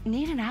who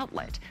need an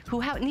outlet,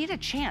 who need a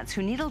chance,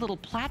 who need a little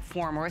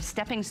platform or a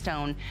stepping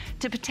stone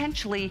to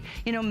potentially,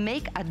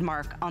 make a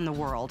mark on the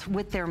world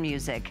with their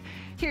music.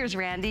 Here's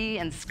Randy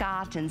and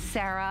Scott and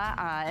Sarah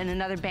and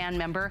another band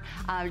member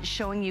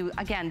showing you,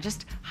 again,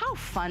 just how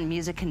fun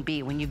music can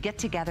be when you get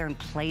together and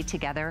play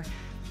together.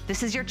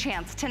 This is your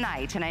chance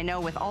tonight, and I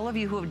know with all of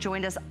you who have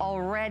joined us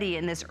already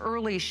in this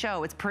early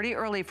show, it's pretty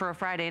early for a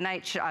Friday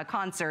night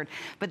concert,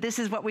 but this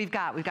is what we've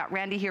got. We've got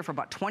Randy here for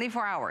about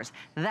 24 hours.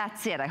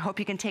 That's it. I hope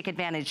you can take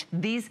advantage.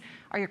 These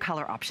are your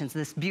color options.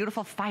 This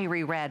beautiful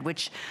fiery red,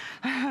 which,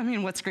 I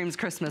mean, what screams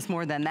Christmas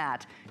more than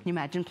that? Can you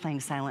imagine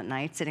playing Silent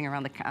Night, sitting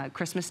around the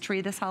Christmas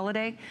tree this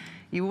holiday?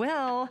 You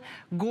will.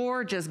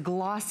 Gorgeous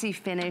glossy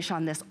finish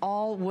on this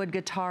all wood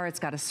guitar. It's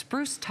got a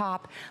spruce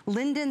top,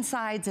 linden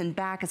sides and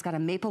back. It's got a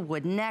maple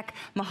wood neck,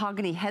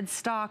 mahogany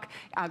headstock,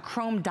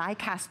 chrome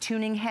die-cast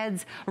tuning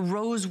heads,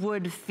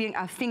 rosewood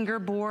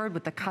fingerboard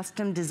with the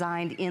custom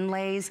designed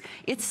inlays.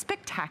 It's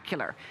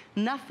spectacular.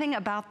 Nothing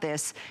about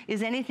this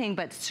is anything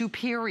but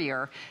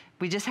superior.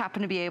 We just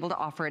happen to be able to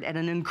offer it at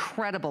an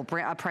incredible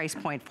price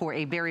point for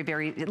a very,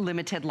 very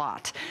limited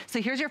lot.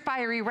 So here's your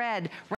fiery red.